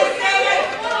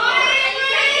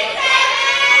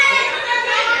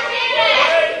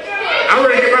 I'm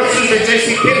ready to get my shoes at JC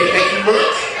Penney, thank you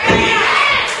much.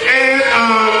 And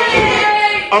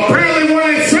apparently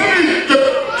 187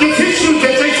 gets his shoes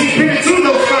at JC Penney too,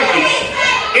 those fuckers.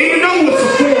 Even though it's a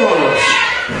 4-armers.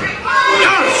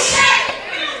 Gosh!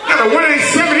 Got a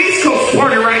 187 East Coast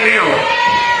party right now.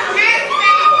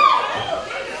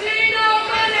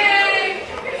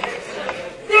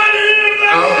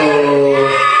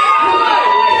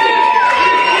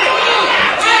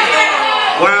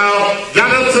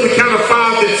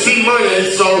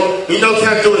 So he knows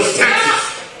how to do his taxes.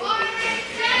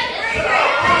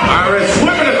 Irish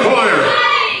whip in the corner.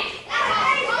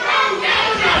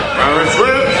 Irish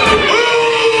whip.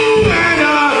 Ooh, and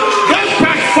that's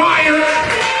backfire.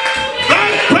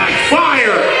 That's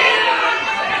backfire.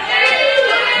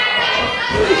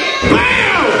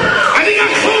 Bam! And he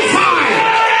got close line.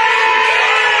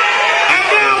 And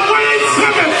now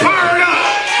 187 fired up.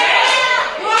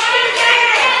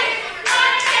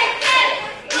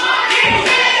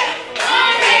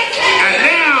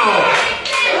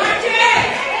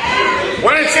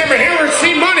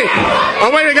 Oh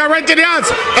wait, I got right to the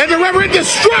odds. And the referee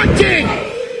distracting.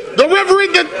 The referee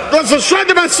was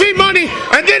distracted by C-Money.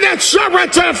 And then that shot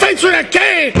right to the face with that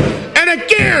cane. And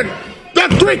again, the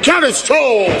 3 count is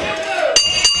told.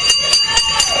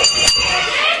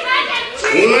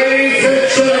 Ladies and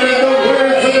gentlemen, the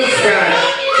winners of this match,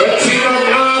 the team of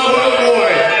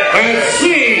Non-Boy and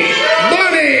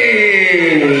C-Money.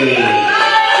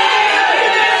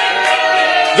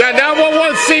 Yeah, now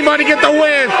we'll C-Money get the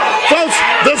win. Folks,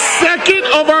 the second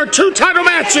of our 2 title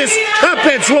matches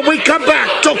happens when we come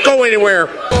back. Don't go anywhere.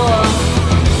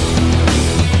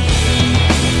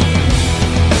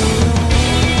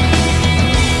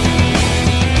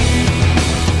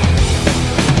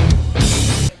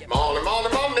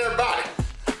 Morning, everybody.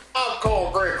 I'm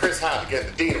Cole Gray, Chris Heidegger,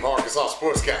 the Dean of Arkansas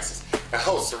Sportscasters, and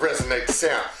host of Resonate the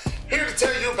Sound. Here to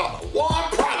tell you about the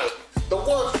one product, the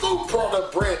one food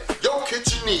product brand your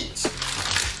kitchen needs.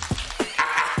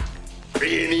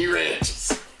 B&E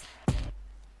Ranches.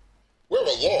 We have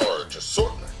a large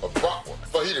assortment of bratwurst,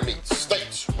 fajita meats,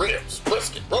 steaks, ribs,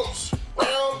 brisket, roast,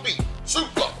 ground beef,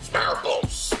 soup bones, marrow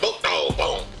bones, smoked dog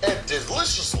bone, and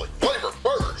deliciously flavored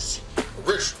burgers.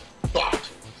 Original,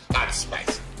 barbecue, hot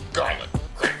spicy, garlic,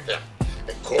 cracked pepper,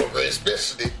 and cornbread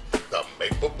specialty, the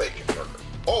maple bacon burger.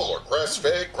 All are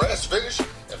grass-fed, grass-finished,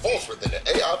 and falls within the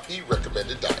AIP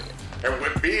recommended diet. And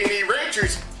with B&E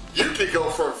Ranchers, you can go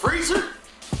from freezer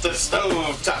to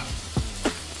stove top.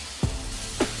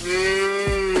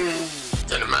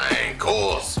 To the main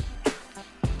course.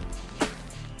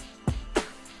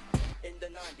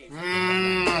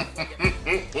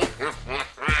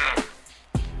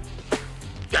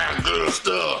 Got good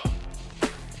stuff.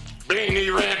 B&E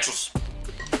Ranchers.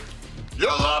 You'll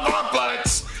love our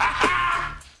butts.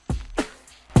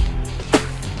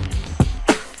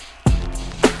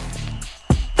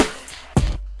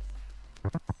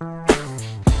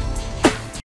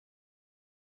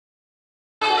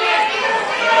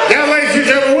 Now, ladies and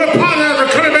gentlemen, we're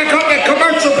coming back up that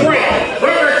commercial break.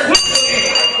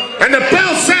 And the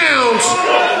bell sounds.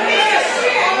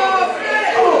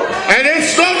 And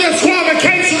it's no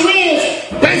disqualification rules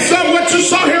based on what you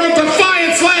saw here at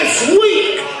Defiance last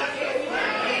week.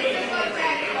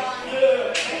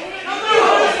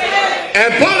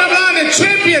 And bottom line, the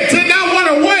champion did not want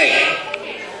to wait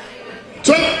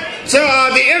to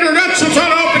the introductions on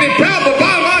the opening bell, but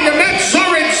bottom line, the match has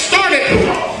already started.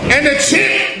 And the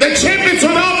champion's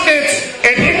on offense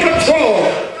and in control.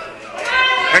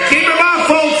 And keep in mind,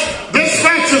 folks, this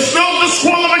match is no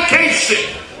disqualification.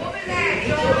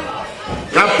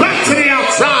 Now back to the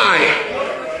outside.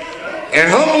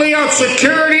 And hopefully our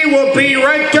security will be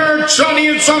right there. Johnny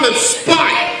is on the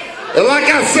spot. And like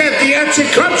I said, if the action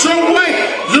comes your way,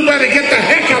 you better get the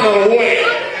heck out of the way.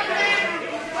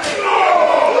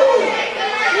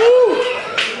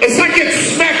 It's like getting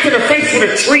smacked in the face with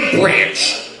a tree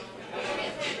branch.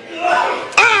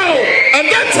 Oh, and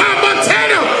that time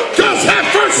Montana goes head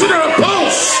first into the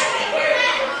post.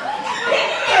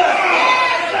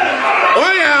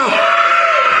 Oh yeah.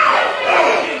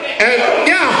 And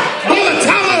yeah,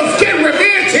 Montana is getting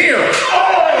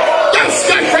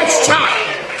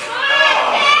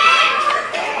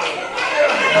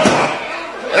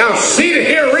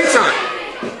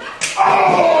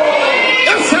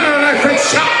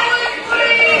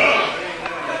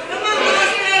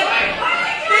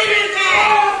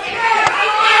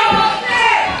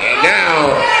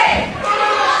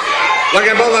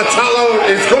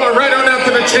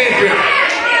champion.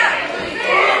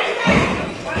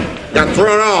 Got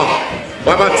thrown off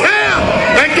by Mattel.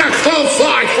 They got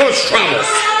clothesline for his troubles.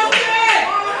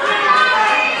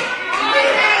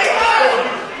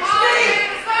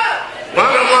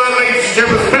 Bottom line, ladies and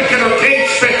gentlemen, back in our Cage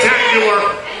Spectacular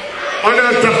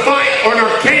on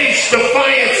our Cage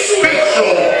Defiance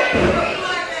special,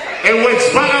 in which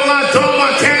bottom line Don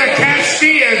Montana cashed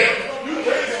in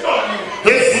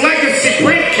his legacy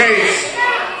briefcase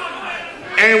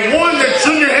and won the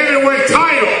junior heavyweight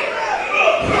title.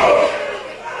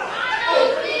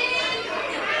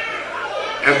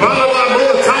 And bottom line,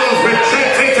 Mulatalo's been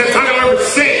taking the title ever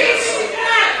since.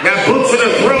 Got boots in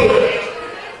the throat.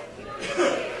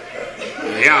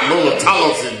 Yeah,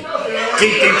 Mulatalo's in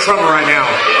deep trouble right now.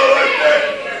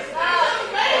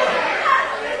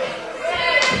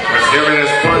 Let's give it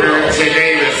his partner, MC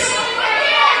Davis.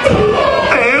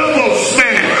 An elbow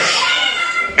smash.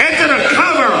 Into the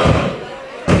cover.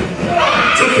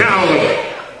 To Cowley.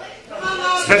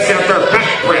 Especially after a back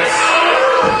press.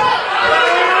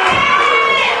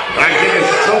 Back in his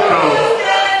chokehold.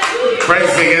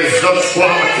 Crazy against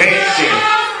disqualification.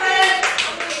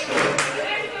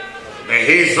 And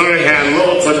he's only had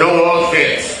little to no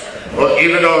offense. Well,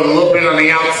 even though a little bit on the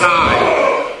outside.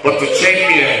 But the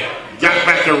champion got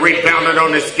back and rebounded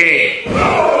on this game.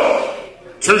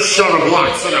 2 shoulder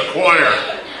blocks in the corner.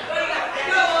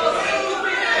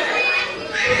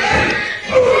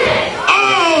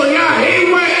 Oh, yeah,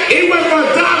 he went for a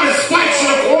diamond splash in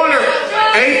the corner.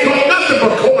 And he called nothing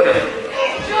but corner.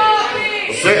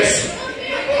 What's this?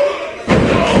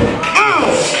 Oh,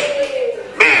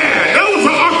 man, that was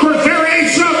an awkward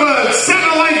variation of a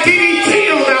satellite DDT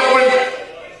on that one.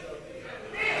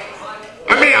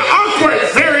 I mean, an awkward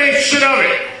variation of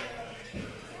it.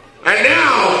 And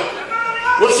now,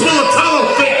 what's Mulatalo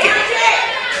thinking?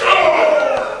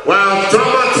 Well, Don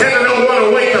Montana don't want to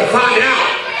wait to find out.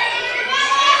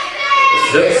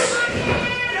 What's this?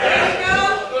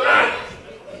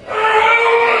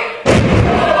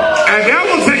 And that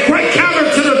was a great counter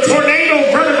to the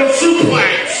tornado vertical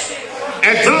suplex.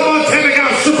 And Don Montana got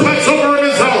a suplex over in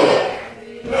his own.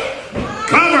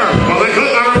 Cover. Well, they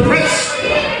got our press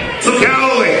to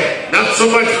Cowley. Not so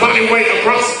much body weight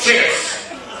across the chest.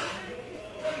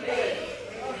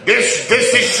 This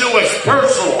issue is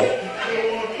personal.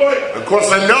 Of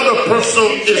course, another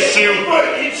personal issue.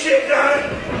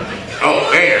 Oh,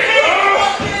 man.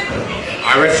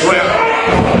 Irish whip.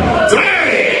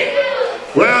 Dang!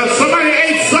 Well, somebody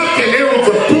ate something. There was a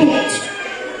boot.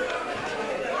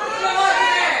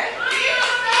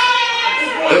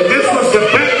 If this was the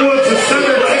backwoods of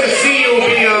southern Tennessee, it would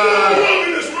be,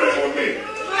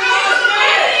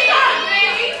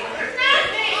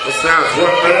 This sounds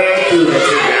what bad dude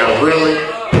now, really?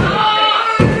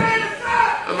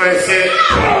 Somebody said,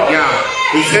 yeah.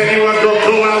 He said he wasn't going to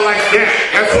go out like that.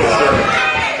 That's for sure.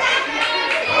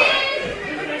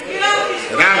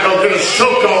 And now I'm going to get a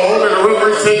chokehold and the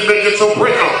referee said you may get some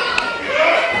break on.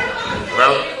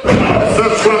 Well,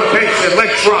 subscription,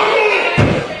 leg drop.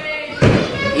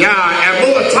 Yeah, and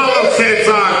Mulatalo says,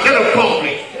 get a bump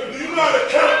me. You know how to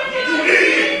count, you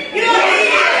idiot.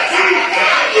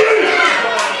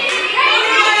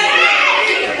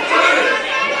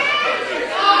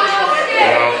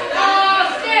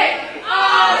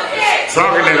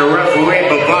 Talking to the referee,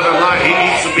 but bottom line, he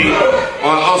needs to be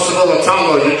on Osceola.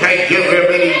 You can't give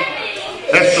him any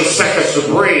extra seconds to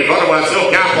breathe, otherwise he'll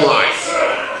capitalize.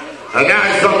 And now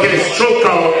he's going to get his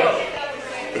chokehold.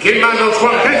 Keep in mind those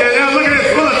one fingers. Now look at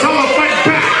this, Mulatalo fighting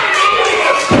back.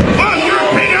 Oh,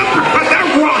 European uppercut,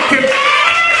 they're rocking.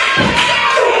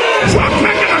 Drop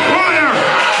back in the corner.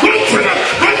 Right to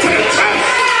the chest.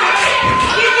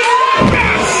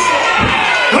 Yes.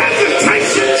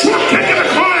 Hesitation, drop back in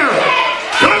the corner.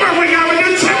 Cover, we got a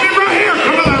new champion right here.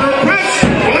 Come on, press.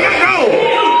 Only got no.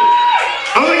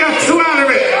 Only got 2 out of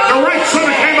it. The right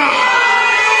shoulder came up.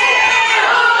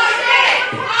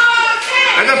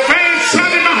 And the fans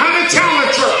shouting behind the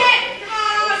challenger.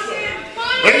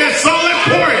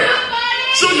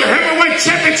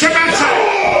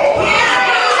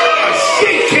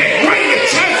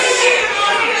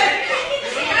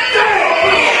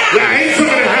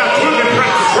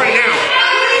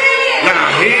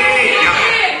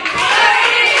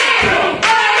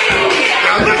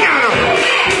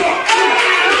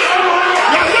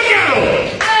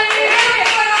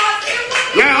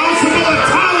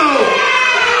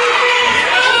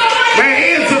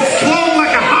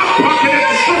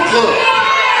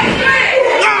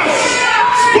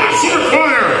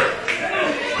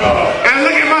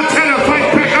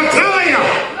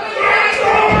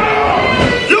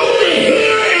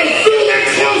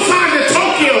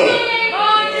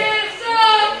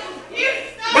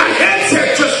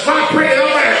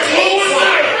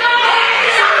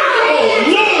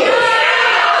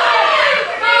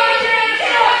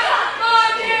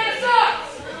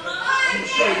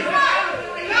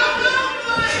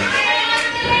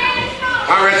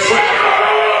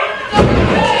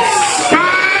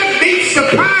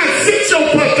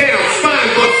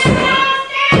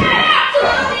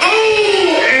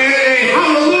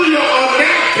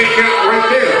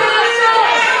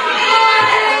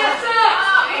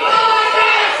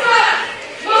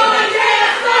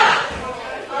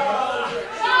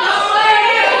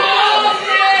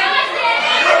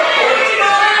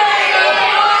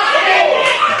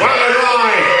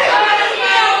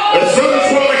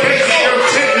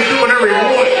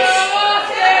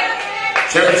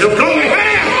 Championship going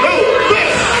half. No,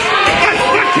 this. That's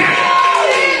backhand.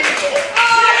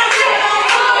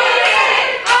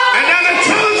 And now the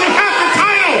challenger has the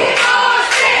title.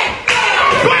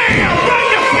 Bam!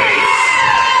 Right in the face.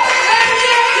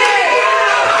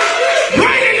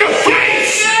 Right in the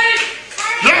face.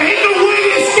 Yeah, he can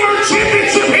win his third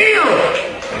championship here.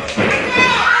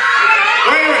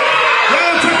 Wait a minute.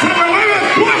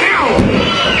 Bloodhound.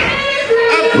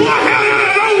 A bloodhound out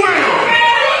of nowhere.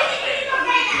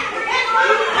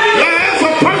 Yeah, that's a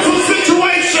personal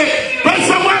situation. But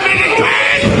someone in the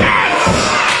cage.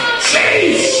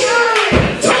 Jeez.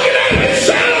 Tuck it out of his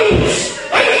shadows.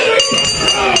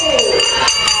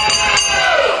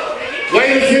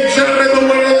 Ladies and gentlemen, the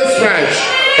winner of this match,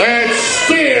 and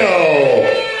still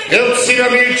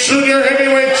MCW Junior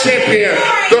Heavyweight Champion,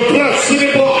 the Bluff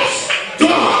City Boss,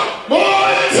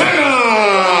 Montana.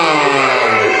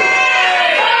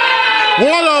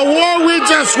 What a war we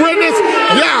just witnessed.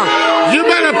 Yeah, you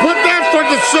better put that for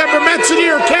December match of the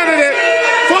year candidate.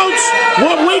 Folks,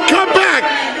 when we come back,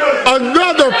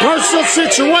 another personal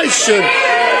situation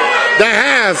that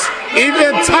has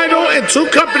even title and two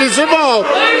companies involved.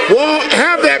 We'll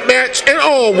have that match and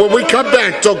all when we come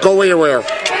back. Don't go anywhere.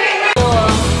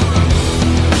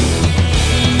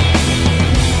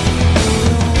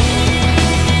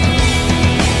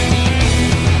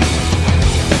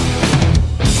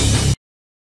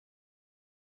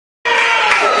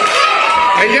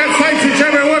 And yes, ladies and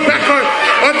gentlemen, we're back on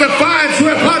Defiance. We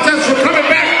apologize for coming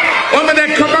back on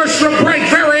that commercial break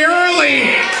very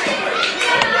early.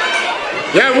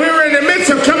 Yeah, we were in the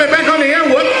midst of coming back on the air.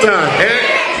 What the heck?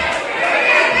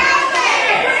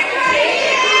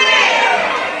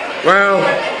 Well,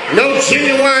 no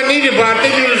genuine needed, but I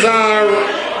think it was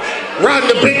Ron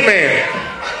the Big Man.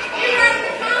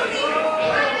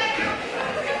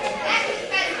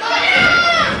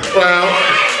 Well,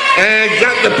 and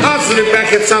got deposited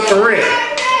back inside the ring.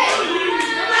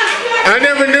 I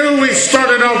never knew we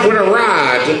started off with a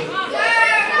ride.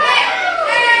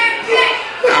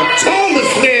 How tall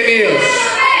this man is.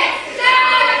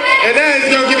 And now he's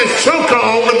going to get his choke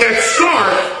on with that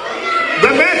scarf. The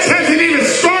match hasn't even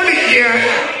started yet.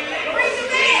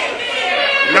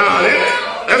 No,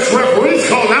 that's referee's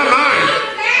call, not mine.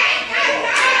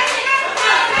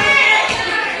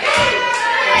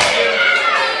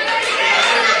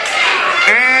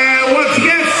 And once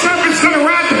again, Serpent's going to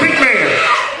ride the big man.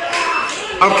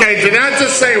 Okay, did I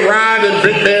just say ride and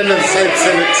big man in the same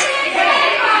sentence?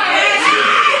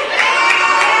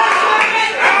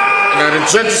 Now, the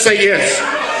judge say yes.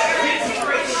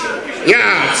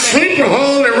 Yeah, sleeper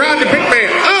hold and ride the big man.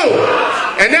 Oh,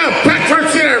 and now back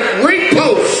first in a ring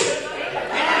post.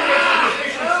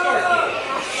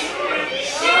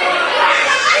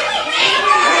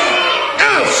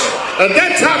 Ouch! At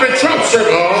that time it drops her.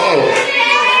 Oh.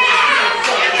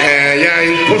 And yeah,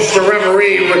 he pushed the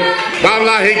referee. Blah,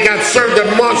 blah, he got served a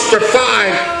monster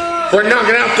fine for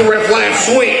knocking out the ref last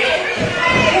week.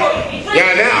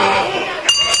 Yeah, now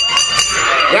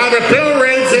the bell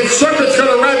rings and Serpent's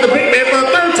going to ride the big man for a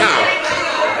third time.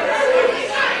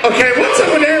 Okay, what's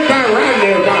up with everybody riding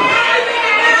everybody?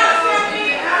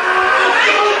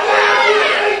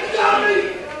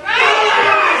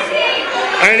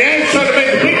 And then trying to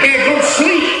make the big man go to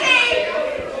sleep.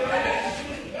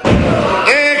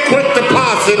 And quick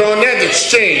deposit on that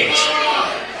exchange.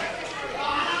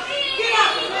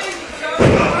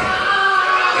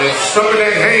 And stumping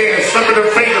that hand and stumping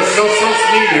their fingers, no sauce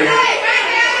needed.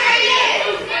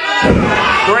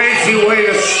 Crazy way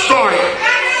to start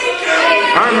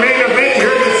our main event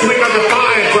here this week on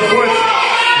Defiance. Of course,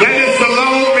 that is the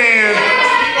lone man,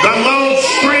 the lone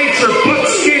stranger, Buck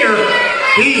Skinner.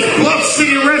 He's Bluff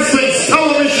City Wrestling's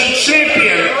television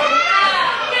champion.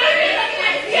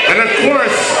 And of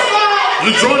course,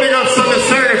 you joining us on the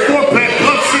Saturday 4-pack,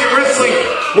 Bluff City Wrestling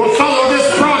will follow this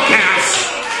broadcast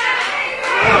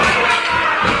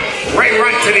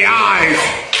right to the eyes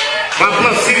by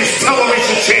Bluff City's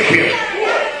television champion.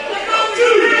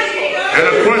 And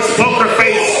of course, Poker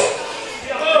Face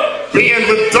being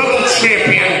the double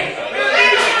champion,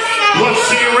 Bluff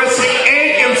City Wrestling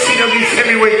and MCW's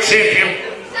heavyweight champion.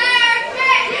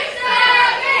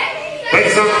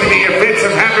 Based on the events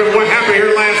that happened, what happened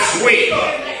here last week.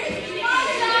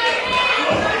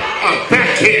 A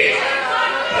back hit.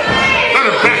 Not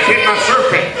a back hit by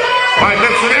Serpent. By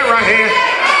missing that right here.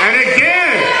 And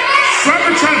again,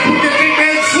 Serpent trying to put the big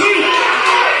man to sleep.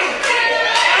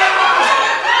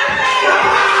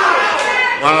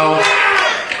 Well,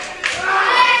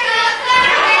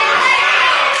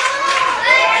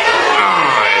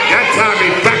 that time he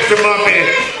backed him up and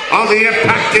on the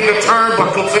impact in the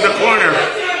turnbuckles in the corner.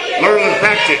 Lerland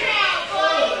backed it.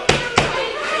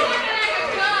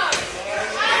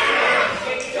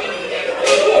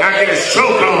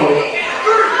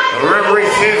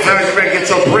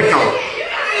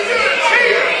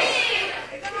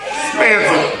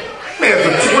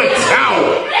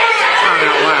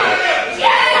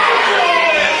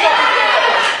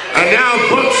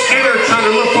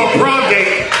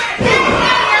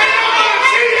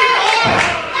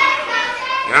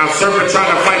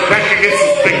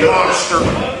 monster.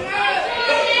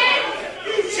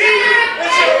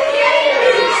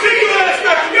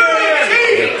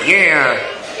 Yeah.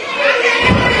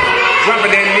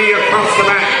 Dropping that knee across the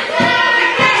back.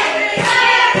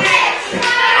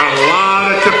 A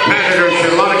lot of competitors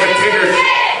and a lot of contenders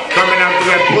coming out to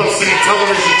that Plus City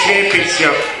Television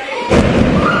Championship.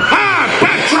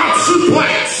 Backdrop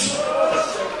suplex.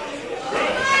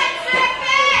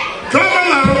 Come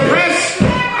along, press.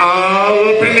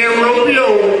 All up in there, Romeo.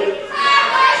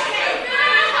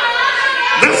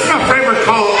 That's my favorite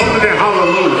call, over there,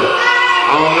 hallelujah.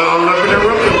 All up in there,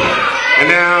 Romeo. And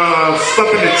now,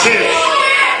 stuff in the chest.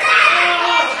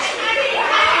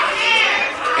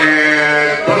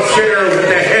 And Buster Skinner with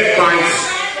the head bites.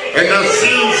 And those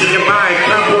scenes you can buy at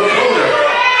Cowboy Corner.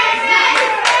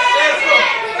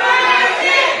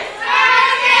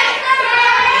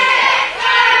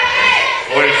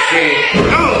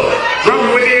 Oh,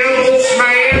 dropping with the elbow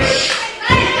smash.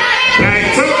 Now he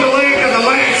took the leg in the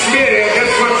last minute.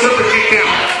 That's what Serpent kicked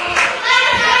out.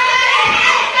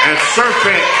 And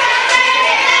Serpent.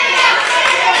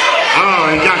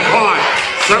 Oh, he got caught.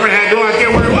 Serpent had no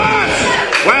idea where he was.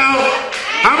 Well,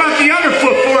 how about the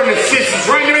underfoot for an assistance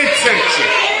right in the midsection?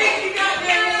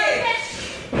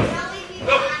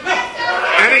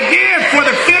 And again, for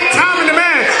the 5th time in the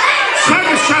match,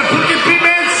 Serpent's trying to put this big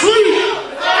man to sleep.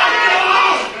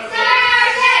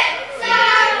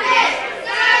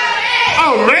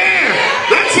 Oh man,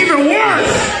 that's even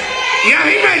worse. Yeah,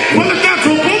 he may pull it down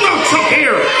to a bulldog choke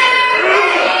here.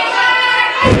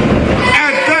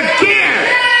 And again,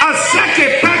 a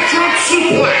second backdrop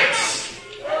suplex.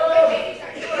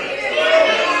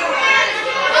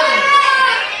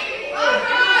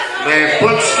 Man,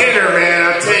 Buck Skinner,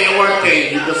 man, I'll tell you one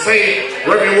thing. You can say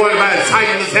whatever you want about his height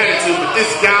and his attitude, but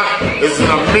this guy is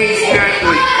an amazing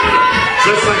athlete.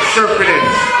 Just like Serpent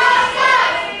is.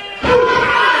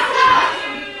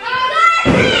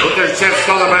 Their chest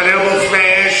call about elbow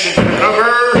smash into the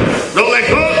cover, no leg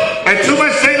hook, and too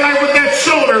much daylight with that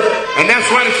shoulder, and that's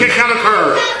why the kick out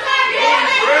occurred.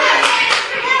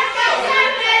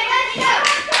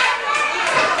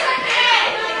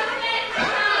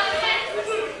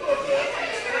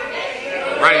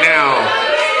 Right now,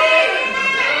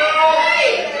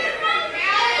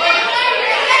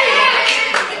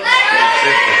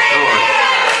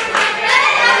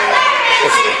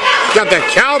 got that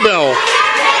cowbell.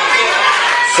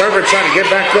 Serpent trying to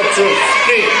get back up to his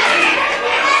feet.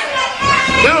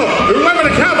 No, remember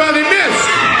the cowbell he missed.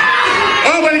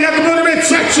 Oh, but he got the motor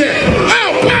midsection.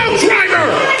 Oh, pile driver!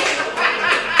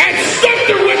 And stuffed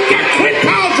her with that quick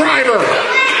pile driver.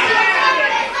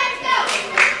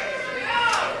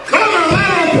 Cover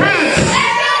lateral press.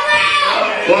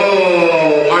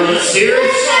 Whoa, are you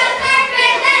serious?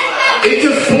 He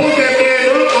just pulled that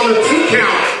man up on a 2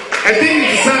 count, and then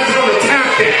he decided to go to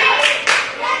tap that.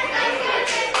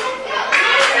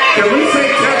 Can we say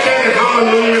tap that and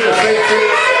hallelujah the same thing?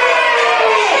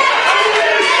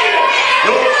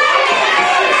 Nope.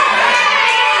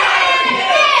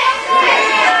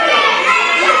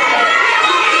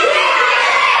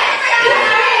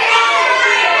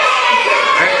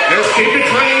 Let's keep it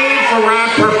clean for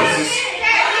rhyme purposes.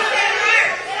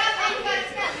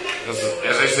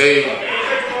 As I say,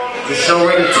 the show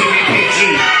rated TVPG.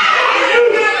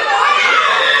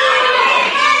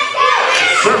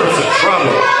 Serpent's in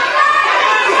trouble.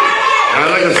 I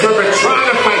like a Serpent trying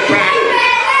to fight back.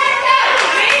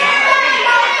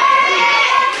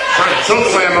 Trying to choke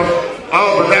slam him.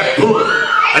 Oh, but that boot.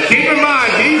 And keep in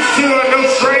mind, these two are no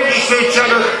strangers to each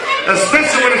other,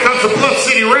 especially when it comes to Plus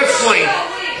City Wrestling.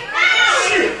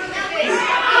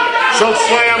 Choke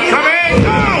slam coming.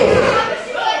 No!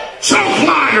 Choke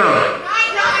liner.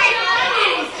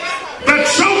 The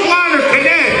choke liner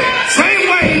connect. Same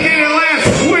way he did it last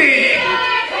week.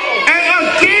 And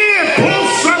again,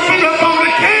 pulls Serpent up on the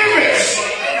canvas.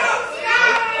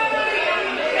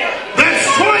 That's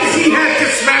twice he had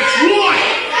this match won.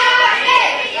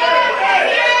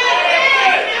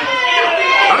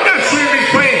 I'm not sure if he's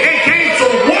playing head games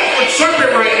or what with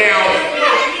Serpent right now.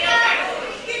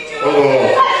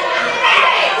 Oh.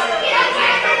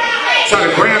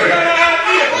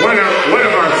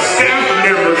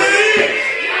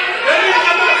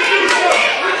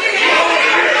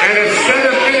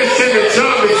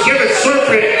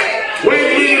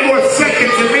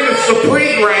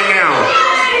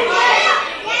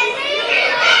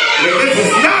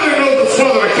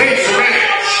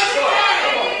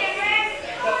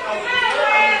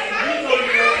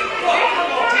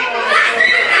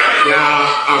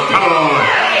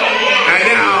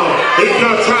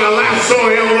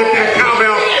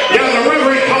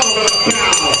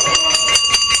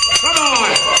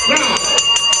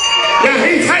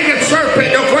 He's hanging Serpent,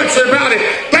 no question about it.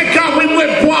 Thank God we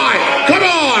went wide. Come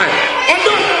on.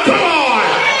 Come on.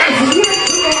 That's way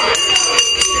too much.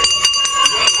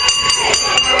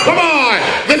 Come on.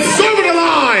 Let's over the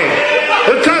line.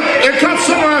 Here comes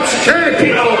some of our security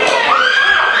people.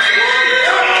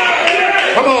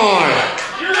 Come on.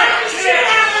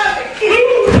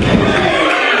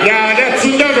 Yeah, that's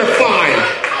another fine.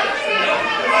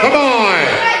 Come on.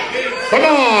 Come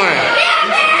on.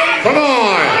 Come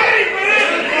on.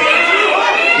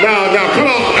 No, come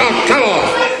on. Oh, come on.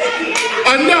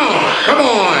 No, come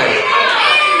on.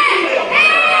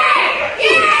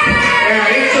 Yeah,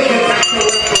 it's a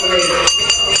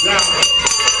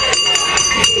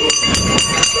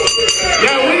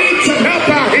yeah, we need some help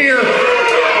out here.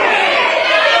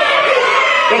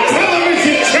 The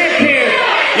television champion,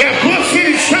 yeah, Bull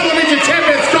City's television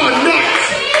champion's gone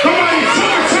nuts. Come on,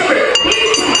 Serpent.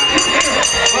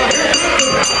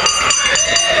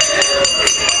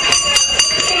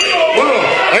 Whoa,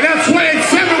 and that's weighing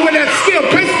 7 with that steel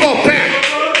baseball bat.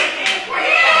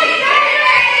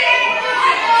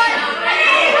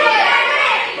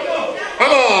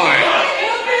 Come on.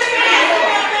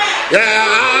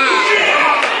 Yeah.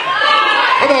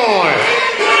 Come on.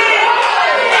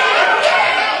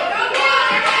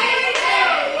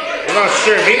 I'm not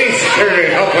sure if he needs security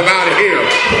to help him out of here.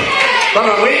 Come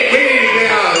on, we need to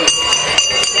get out of here.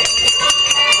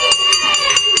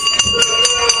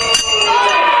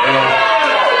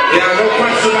 Yeah, no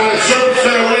question about it. Serpent's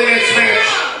gonna win this match.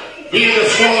 He is a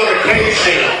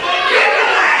disqualification.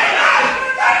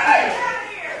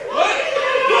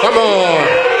 Come on.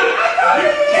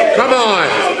 Come on.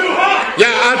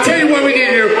 Yeah, I'll tell you what we need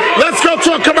to do. Let's go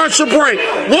to a commercial break.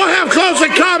 We'll have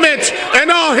closing comments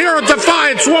and all here at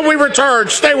Defiance when we return.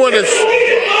 Stay with us.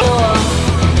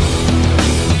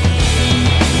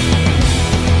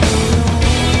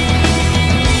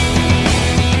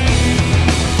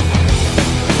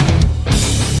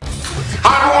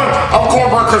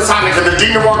 The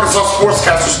Dean of Arkansas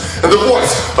Sportscasters and the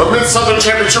voice of Mid-Southern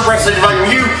Championship Wrestling,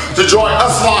 inviting you to join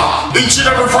us live each and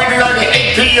every Friday night at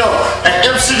 8 p.m. at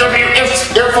MCW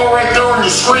info right there on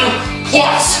your screen.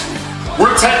 Plus,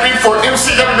 we're taping for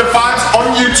MCW Defiance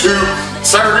on YouTube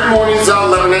Saturday mornings at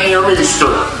 11 a.m.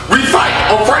 Eastern. We fight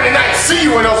on Friday night. See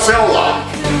you in Osceola.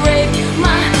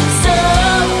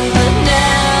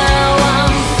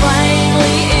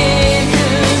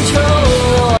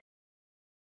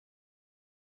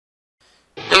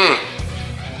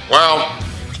 Well,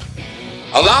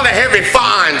 a lot of heavy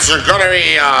fines are going to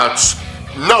be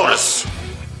noticed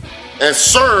and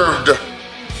served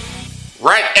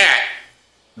right at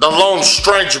the Lone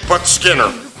Stranger Butt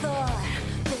Skinner.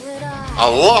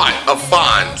 A lot of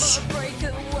fines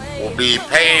will be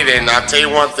paid, and I'll tell you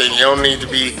one thing, you don't need to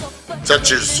be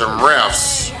touching some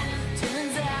refs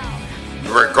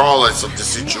regardless of the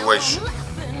situation.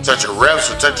 Touching refs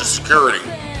or touching security.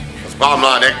 Bottom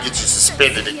line, that gets you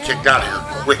suspended and kicked out of here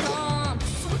quickly.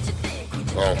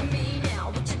 So,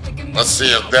 let's see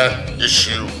if that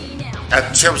issue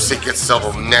attempts to get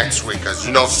settled next week. Because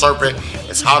you know Serpent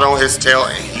is hot on his tail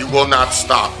and he will not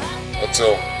stop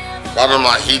until, bottom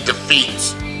line, he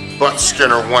defeats Butt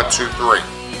Skinner 1, 2, 3.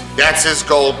 That's his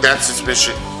goal, that's his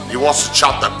mission. He wants to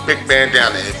chop the big man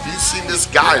down. And if you've seen this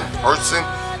guy in person,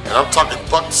 and I'm talking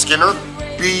Butt Skinner,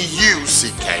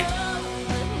 B-U-C-K.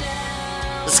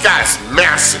 This guy's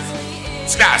massive.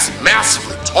 This guy's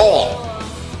massively tall.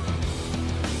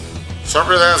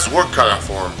 Serpent has work cut out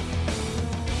for him.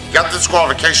 He got this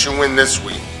qualification win this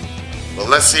week. But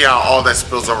let's see how all that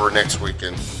spills over next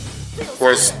weekend. Of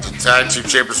course, the Tag Team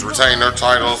Champions retain their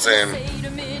titles, and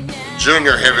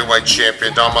Junior Heavyweight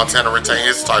Champion Don Montana retain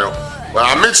his title. But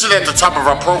I mentioned at the top of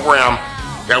our program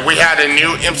that we had a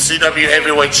new MCW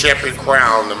Heavyweight Champion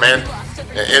crown. The man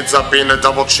that ends up being the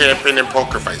double champion in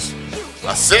Poker Face.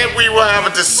 I said we will have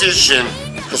a decision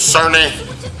concerning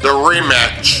the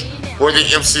rematch for the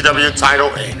MCW title,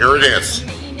 and here it is.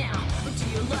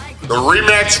 The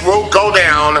rematch will go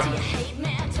down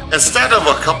instead of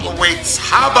a couple of weeks.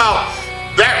 How about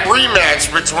that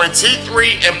rematch between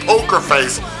T3 and Poker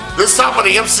Face, this time for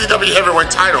the MCW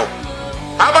Heavyweight title?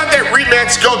 How about that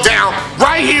rematch go down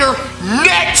right here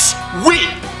next week,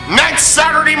 next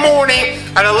Saturday morning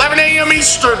at 11 a.m.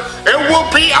 Eastern? It will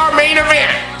be our main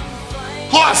event.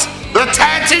 Plus, the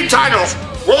tag team titles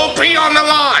will be on the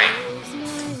line.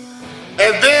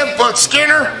 And then Butt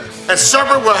Skinner and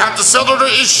Serpent will have to settle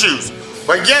their issues.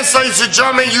 But yes, ladies and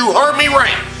gentlemen, you heard me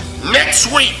right.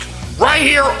 Next week, right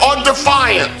here on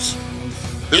Defiance,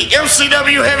 the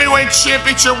MCW Heavyweight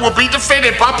Championship will be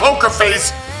defended by Poker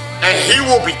Face, and he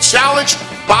will be challenged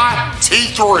by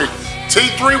T3.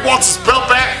 T3 wants his belt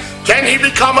back. Can he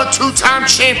become a 2-time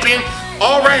champion?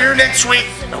 All right here next week,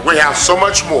 and we have so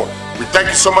much more. We thank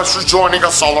you so much for joining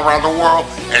us all around the world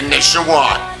and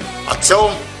nationwide.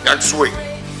 Until next week,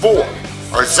 for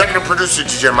our executive producer,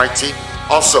 DJ Mike T,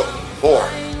 also for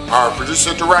our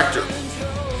producer director,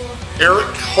 Eric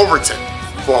Hoverton,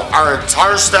 for our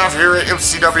entire staff here at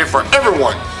MCW, for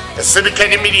everyone at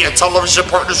Syndicated Media and Television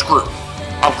Partners Group,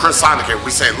 I'm Chris Heineken.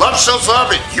 We say love shows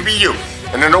love and you be you.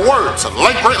 And in the words of the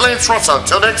late great Lance Russell,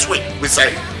 until next week, we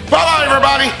say bye-bye,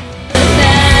 everybody.